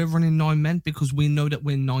 we're running 9 men because we know that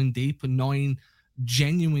we're 9 deep and 9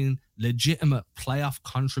 genuine, legitimate playoff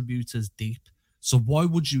contributors deep. So why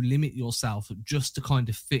would you limit yourself just to kind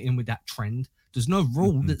of fit in with that trend? There's no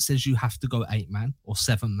rule that says you have to go 8-man or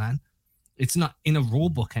 7-man. It's not in a rule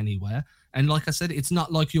book anywhere. And like I said, it's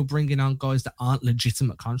not like you're bringing on guys that aren't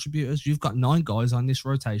legitimate contributors. You've got 9 guys on this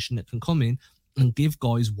rotation that can come in and give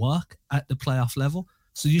guys work at the playoff level.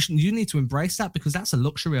 So you need to embrace that because that's a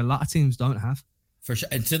luxury a lot of teams don't have. For sure.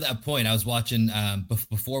 And to that point, I was watching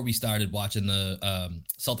before we started watching the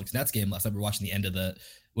Celtics Nets game last night. We were watching the end of the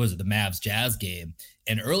Mavs Jazz game.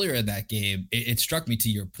 And earlier in that game, it struck me, to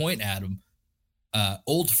your point, Adam,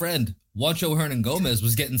 old friend Juancho Hernan-Gomez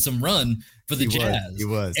was getting some run for the Jazz. He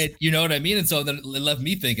was. And you know what I mean? And so then it left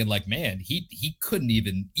me thinking, like, man, he couldn't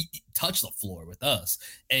even touch the floor with us.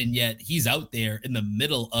 And yet he's out there in the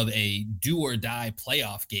middle of a do or die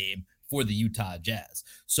playoff game for the Utah Jazz.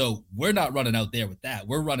 So we're not running out there with that.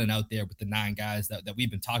 We're running out there with the 9 guys that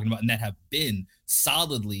we've been talking about and that have been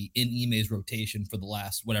solidly in Ime's rotation for the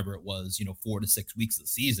last, whatever it was, 4 to 6 weeks of the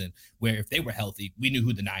season, where if they were healthy, we knew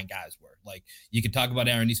who the 9 guys were. Like, you could talk about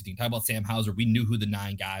Aaron East, you can talk about Sam Hauser. We knew who the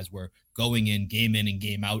 9 guys were going in and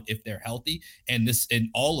game out if they're healthy. And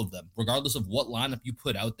all of them, regardless of what lineup you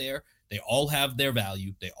put out there, they all have their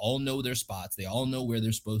value. They all know their spots. They all know where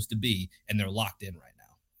they're supposed to be, and they're locked in right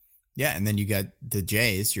now. Yeah, and then you got the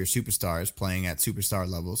Jays, your superstars, playing at superstar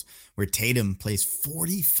levels, where Tatum plays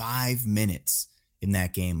 45 minutes in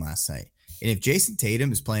that game last night. And if Jason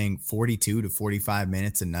Tatum is playing 42 to 45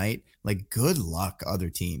 minutes a night, like, good luck, other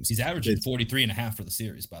teams. He's averaging 43.5 for the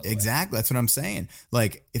series, by the way. Exactly. That's what I'm saying.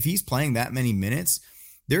 Like, if he's playing that many minutes,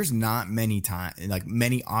 there's not many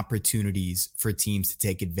opportunities for teams to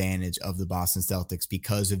take advantage of the Boston Celtics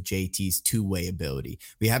because of JT's two-way ability.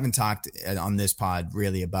 We haven't talked on this pod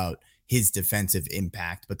really about his defensive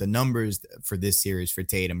impact, but the numbers for this series for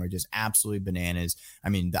Tatum are just absolutely bananas. I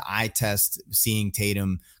mean, the eye test, seeing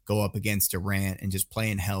Tatum go up against Durant and just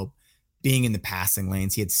playing help, being in the passing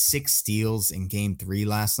lanes. He had 6 steals in game 3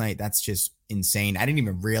 last night. That's just insane. I didn't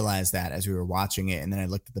even realize that as we were watching it. And then I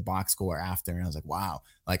looked at the box score after and I was like, wow,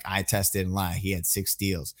 like, eye test didn't lie. He had 6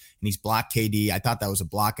 steals and he's blocked KD. I thought that was a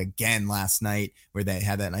block again last night where they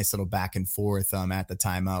had that nice little back and forth at the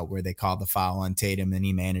timeout where they called the foul on Tatum and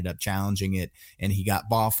he ended up challenging it and he got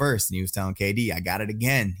ball first and he was telling KD, I got it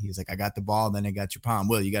again. He was like, I got the ball, then I got your palm.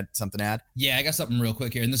 Will, you got something to add? Yeah, I got something real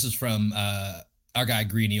quick here. And this is from, our guy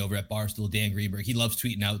Greeny over at Barstool, Dan Greenberg. He loves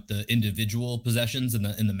tweeting out the individual possessions in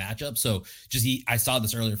the matchup. So I saw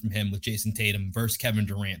this earlier from him with Jason Tatum versus Kevin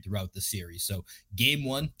Durant throughout the series. So game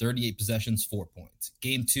 1, 38 possessions, 4 points.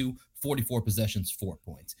 Game 2, 44 possessions, 4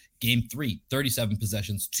 points. Game 3, 37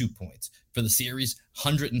 possessions, 2 points. For the series,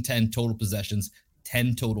 110 total possessions,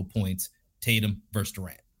 10 total points. Tatum versus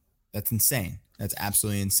Durant. That's insane. That's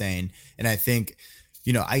absolutely insane. And I think,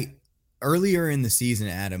 earlier in the season,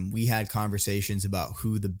 Adam, we had conversations about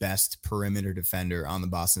who the best perimeter defender on the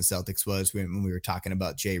Boston Celtics was when we were talking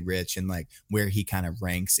about Jay Rich and like where he kind of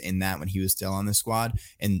ranks in that when he was still on the squad.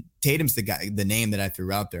 And Tatum's the name that I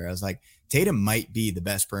threw out there. I was like, Tatum might be the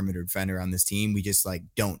best perimeter defender on this team. We just like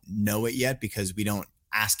don't know it yet because we don't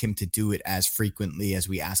ask him to do it as frequently as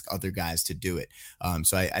we ask other guys to do it.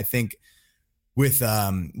 So I think with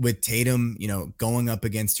Tatum, going up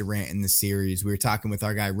against Durant in the series, we were talking with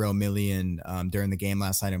our guy Ro Million during the game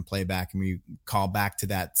last night in playback, and we call back to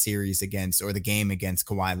that series the game against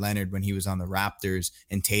Kawhi Leonard when he was on the Raptors,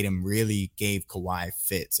 and Tatum really gave Kawhi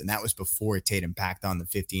fits, and that was before Tatum packed on the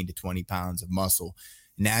 15 to 20 pounds of muscle.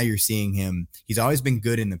 Now you're seeing him; he's always been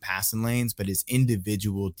good in the passing lanes, but his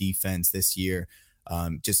individual defense this year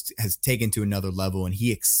just has taken to another level, and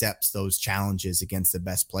he accepts those challenges against the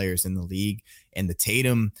best players in the league. And the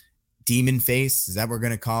Tatum demon face, is that what we're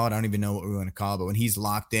going to call it? I don't even know what we're going to call it, but when he's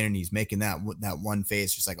locked in and he's making that one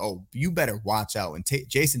face, just like, oh, you better watch out. When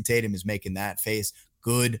Jason Tatum is making that face,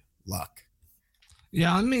 good luck.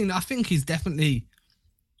 Yeah, I mean, I think he's definitely,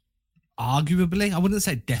 arguably, I wouldn't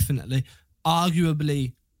say definitely,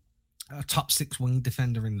 arguably a top 6 wing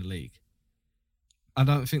defender in the league. I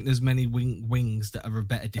don't think there's many wings that are a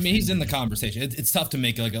better defender. I mean, he's in the conversation. It's tough to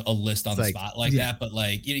make like a list on the spot like that, but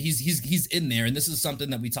like, he's in there. And this is something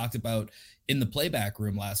that we talked about in the playback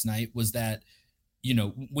room last night, was that,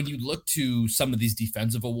 when you look to some of these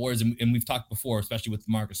defensive awards, and we've talked before, especially with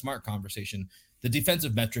the Marcus Smart conversation, the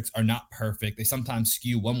defensive metrics are not perfect. They sometimes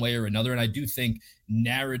skew one way or another. And I do think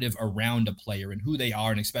narrative around a player and who they are,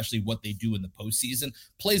 and especially what they do in the postseason,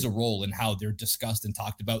 plays a role in how they're discussed and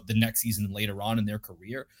talked about the next season and later on in their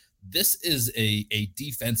career. This is a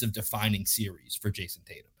defensive defining series for Jason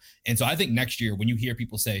Tatum. And so I think next year, when you hear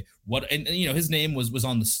people say and his name was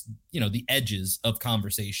on the, the edges of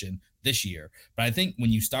conversation this year. But I think when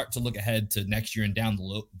you start to look ahead to next year and down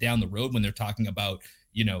the road, when they're talking about,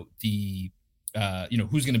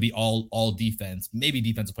 who's going to be all defense, maybe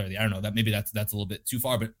defensive player. I don't know, that maybe that's a little bit too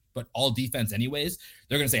far, but all defense anyways,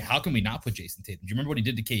 they're going to say, how can we not put Jason Tatum? Do you remember what he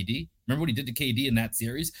did to KD? Remember what he did to KD in that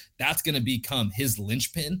series? That's going to become his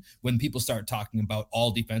linchpin when people start talking about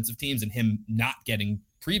all defensive teams and him not getting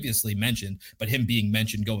previously mentioned, but him being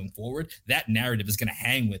mentioned going forward. That narrative is going to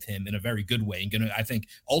hang with him in a very good way and going to, I think,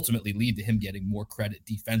 ultimately lead to him getting more credit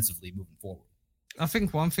defensively moving forward. I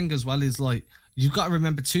think one thing as well is like, you've got to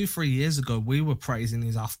remember 2-3 years ago, we were praising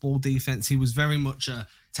his off-ball defense. He was very much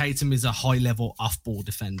Tatum is a high-level off-ball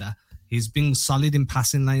defender. He's been solid in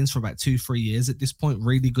passing lanes for about 2-3 years at this point,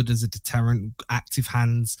 really good as a deterrent, active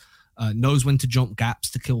hands, knows when to jump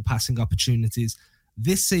gaps to kill passing opportunities.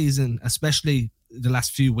 This season, especially the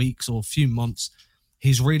last few weeks or few months,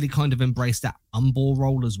 he's really kind of embraced that on-ball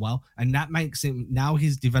role as well. And that makes him, now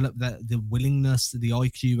he's developed the willingness, the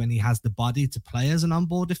IQ, and he has the body to play as an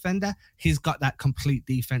on-ball defender. He's got that complete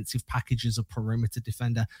defensive package as a perimeter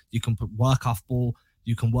defender. You can work off ball.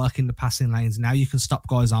 You can work in the passing lanes. Now you can stop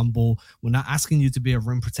guys on ball. We're not asking you to be a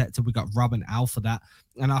rim protector. We got Rob and Al for that.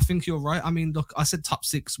 And I think you're right. I mean, look, I said top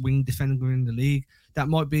 6 wing defender in the league. That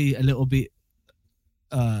might be a little bit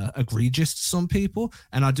egregious to some people,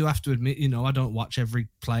 and I do have to admit, I don't watch every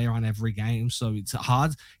player on every game, so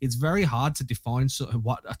it's very hard to define sort of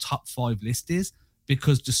what a top 5 list is,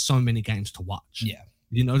 because there's so many games to watch.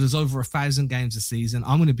 There's over 1,000 games a season.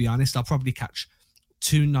 I'm going to be honest, I'll probably catch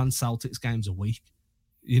 2 non-Celtics games a week,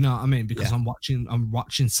 you know what I mean, because I'm watching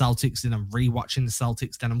Celtics, then I'm rewatching the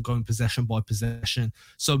Celtics, then I'm going possession by possession.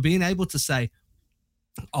 So being able to say,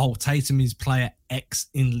 oh, Tatum is player X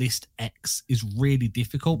in list X is really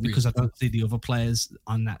difficult, because I don't see the other players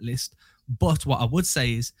on that list. But what I would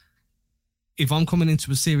say is, if I'm coming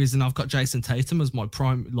into a series and I've got Jason Tatum as my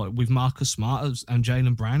prime, like with Marcus Smart and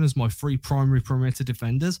Jaylen Brown as my 3 primary perimeter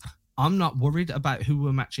defenders, I'm not worried about who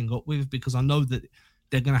we're matching up with, because I know that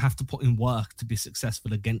they're going to have to put in work to be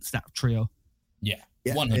successful against that trio. Yeah,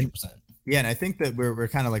 100%. Yeah, and I think that we're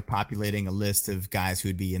kind of like populating a list of guys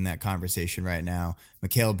who'd be in that conversation right now.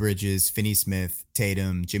 Mikal Bridges, Finney Smith,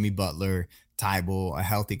 Tatum, Jimmy Butler, Tybal, a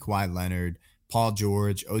healthy Kawhi Leonard, Paul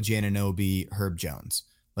George, OG Anunoby, Herb Jones.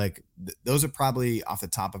 Like those are probably off the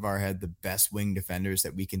top of our head the best wing defenders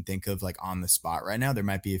that we can think of, like on the spot right now. There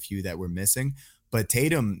might be a few that we're missing, but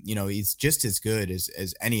Tatum, he's just as good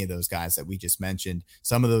as any of those guys that we just mentioned.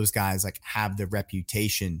 Some of those guys like have the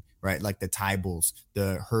reputation, right? Like the Tybals,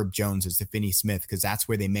 the Herb Joneses, the Finney Smith, because that's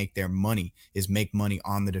where they make their money, is make money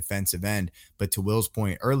on the defensive end. But to Will's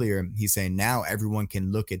point earlier, he's saying now everyone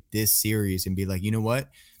can look at this series and be like, you know what?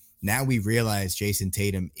 Now we realize Jason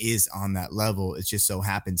Tatum is on that level. It just so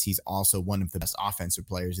happens he's also one of the best offensive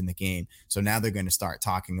players in the game. So now they're going to start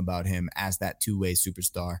talking about him as that two-way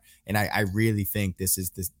superstar. And I really think this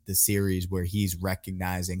is the series where he's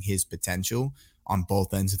recognizing his potential on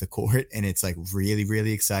both ends of the court. And it's like really,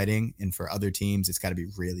 really exciting. And for other teams, it's got to be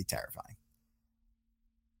really terrifying.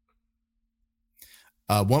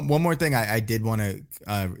 One more thing I did want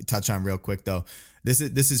to touch on real quick, though. This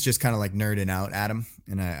is just kind of like nerding out, Adam,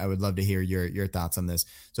 and I would love to hear your thoughts on this.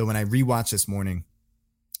 So when I rewatched this morning,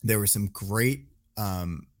 there were some great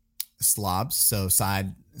slobs, so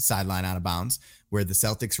sideline out of bounds, where the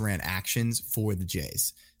Celtics ran actions for the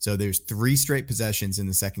Jays. So there's 3 straight possessions in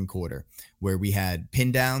the second quarter where we had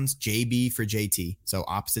pin downs, JB for JT, so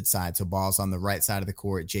opposite side. So balls on the right side of the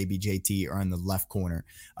court, JB, JT are on the left corner.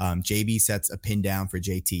 JB sets a pin down for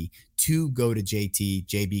JT. 2 go to JT.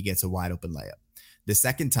 JB gets a wide open layup. The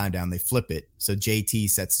second time down, they flip it. So JT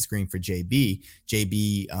sets the screen for JB.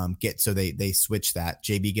 JB so they switch that.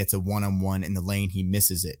 JB gets a one-on-one in the lane. He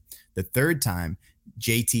misses it. The third time,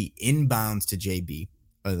 JT inbounds to JB.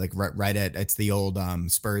 Like right at, it's the old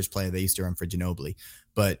Spurs play they used to run for Ginobili.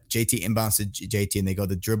 But JT inbounds to JT, and they go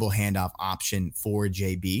the dribble handoff option for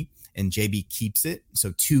JB, and JB keeps it.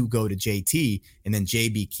 So 2 go to JT, and then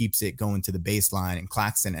JB keeps it going to the baseline, and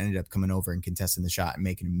Claxton ended up coming over and contesting the shot and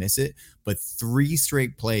making him miss it. But 3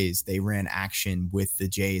 straight plays, they ran action with the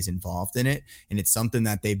Jays involved in it, and it's something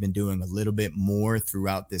that they've been doing a little bit more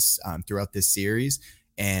throughout this series,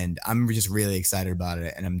 and I'm just really excited about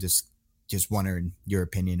it, and I'm just wondering your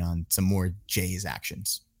opinion on some more Jays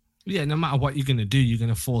actions. Yeah, no matter what you're going to do, you're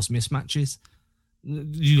going to force mismatches.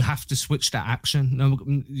 You have to switch that action. No,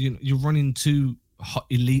 you're running 2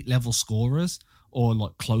 elite level scorers, or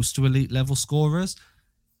like close to elite level scorers,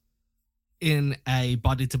 in a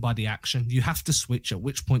body to body action. You have to switch, at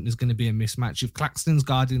which point there's going to be a mismatch. If Claxton's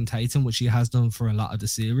guarding Tatum, which he has done for a lot of the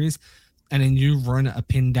series, and then you run a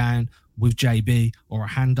pin down with JB or a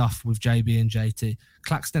handoff with JB and JT,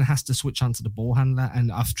 Claxton has to switch onto the ball handler.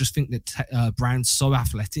 And I just think that Brown's so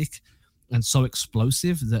athletic and so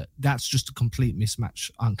explosive that that's just a complete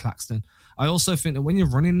mismatch on Claxton. I also think that when you're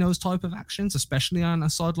running those type of actions, especially on a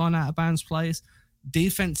sideline out of bounds plays,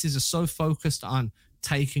 defenses are so focused on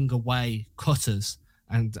taking away cutters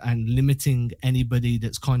and limiting anybody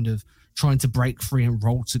that's kind of trying to break free and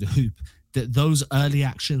roll to the hoop, that those early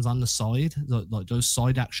actions on the side, like those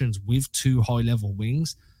side actions with 2 high-level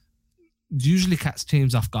wings, usually catch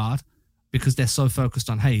teams off guard, because they're so focused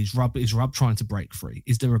on, hey, is Rob trying to break free?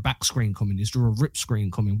 Is there a back screen coming? Is there a rip screen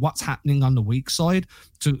coming? What's happening on the weak side?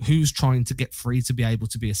 To who's trying to get free to be able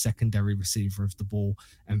to be a secondary receiver of the ball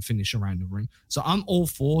and finish around the rim? So I'm all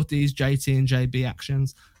for these JT and JB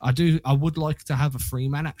actions. I would like to have a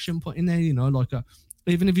 3-man action put in there,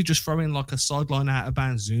 even if you just throw in like a sideline out of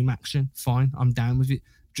bounds zoom action, fine, I'm down with it.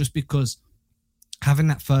 Just because having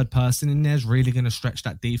that third person in there is really going to stretch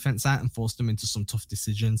that defense out and force them into some tough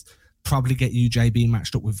decisions. Probably get JB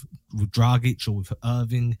matched up with Dragic or with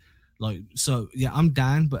Irving. So yeah, I'm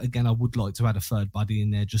down, but again, I would like to add a third body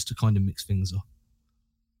in there just to kind of mix things up.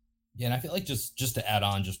 Yeah, and I feel like just to add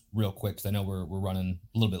on just real quick, because I know we're running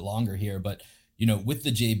a little bit longer here, but with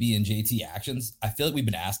the JB and JT actions, I feel like we've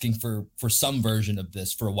been asking for some version of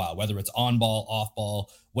this for a while, whether it's on ball, off ball,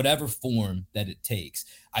 whatever form that it takes.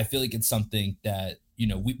 I feel like it's something that,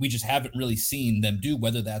 we just haven't really seen them do,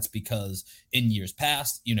 whether that's because in years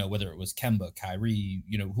past, whether it was Kemba, Kyrie,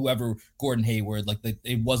 whoever, Gordon Hayward,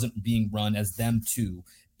 it wasn't being run as them two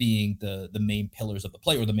being the main pillars of the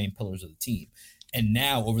play or the main pillars of the team. And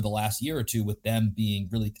now over the last year or two, with them being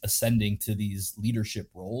really ascending to these leadership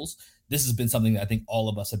roles, this has been something that I think all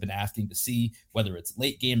of us have been asking to see, whether it's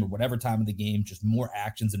late game or whatever time of the game, just more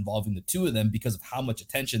actions involving the two of them because of how much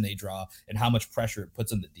attention they draw and how much pressure it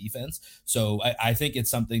puts on the defense. So I think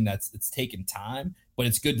it's something it's taken time, but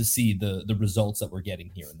it's good to see the results that we're getting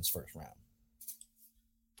here in this first round.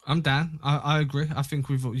 I'm down. I agree. I think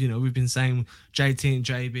we've been saying JT and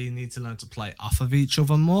JB need to learn to play off of each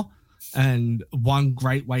other more. And one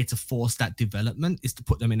great way to force that development is to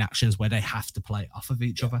put them in actions where they have to play off of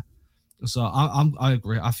each other. So I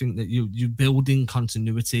agree. I think that you building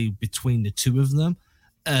continuity between the two of them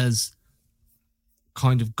as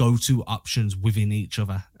kind of go-to options within each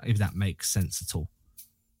other, if that makes sense at all.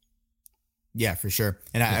 Yeah, for sure.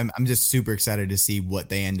 And I'm just super excited to see what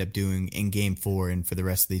they end up doing in Game 4 and for the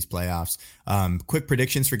rest of these playoffs. Quick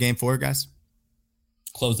predictions for Game 4, guys.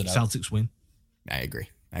 Close it out. Celtics win. I agree.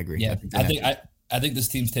 Yeah, I think this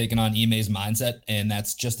team's taking on Ime's mindset, and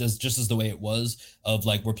that's just as the way it was of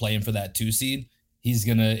we're playing for that 2 seed. He's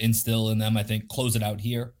gonna instill in them, I think, close it out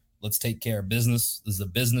here. Let's take care of business. This is a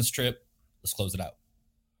business trip. Let's close it out.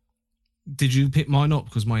 Did you pick mine up?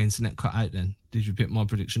 Because my internet cut out then. Did you pick my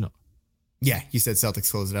prediction up? Yeah, you said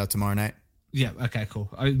Celtics close it out tomorrow night. Yeah, okay, cool.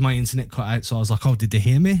 My internet cut out, so I was like, oh, did they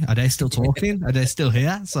hear me? Are they still talking? Are they still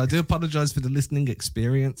here? So I do apologize for the listening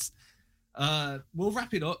experience. We'll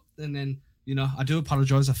wrap it up, and then I do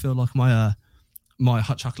apologize. I feel like my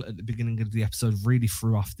hot chocolate at the beginning of the episode really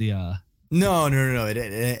threw off the No.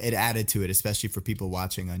 It added to it, especially for people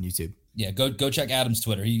watching on YouTube. Yeah, go check Adam's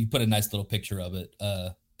Twitter. He put a nice little picture of it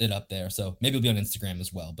up there. So maybe it'll be on Instagram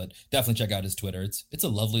as well, but definitely check out his Twitter. It's a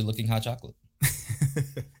lovely looking hot chocolate.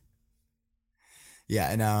 Yeah,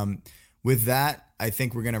 and with that, I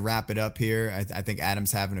think we're gonna wrap it up here. I think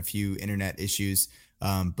Adam's having a few internet issues,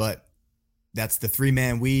 but that's the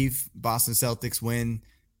 3-man weave. Boston Celtics win.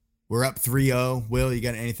 We're up 3-0. Will, you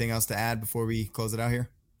got anything else to add before we close it out here?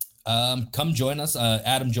 Come join us.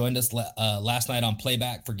 Adam joined us last night on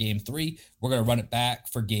playback for Game 3. We're going to run it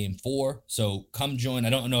back for Game 4. So come join. I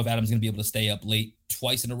don't know if Adam's going to be able to stay up late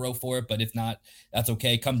twice in a row for it, but if not, that's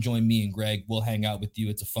okay. Come join me and Greg. We'll hang out with you.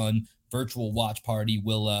 It's a fun virtual watch party.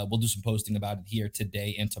 We'll do some posting about it here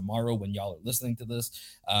today and tomorrow when y'all are listening to this.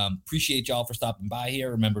 Appreciate y'all for stopping by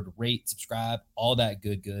here. Remember to rate, subscribe, all that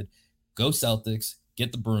good. Go Celtics.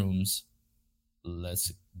 Get the brooms.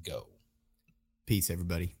 Let's go. Peace,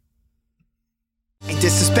 everybody. Ain't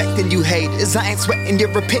disrespecting you haters, I ain't sweating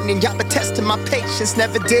your opinion. Y'all been testing my patience,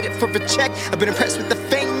 never did it for a check. I've been impressed with the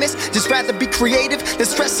famous, just rather be creative than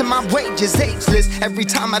stressing my wages. Ageless, every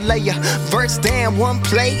time I lay a verse down, one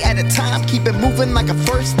play at a time, keep it moving like a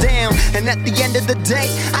first down. And at the end of the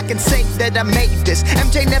day, I can say that I made this.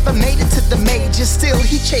 MJ never made it to the majors, still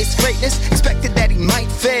he chased greatness. Expected that he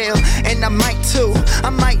might fail, and I might too.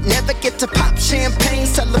 I might never get to pop champagne,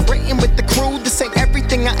 celebrating with the crew. This ain't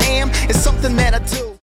everything I am, it's something that I do.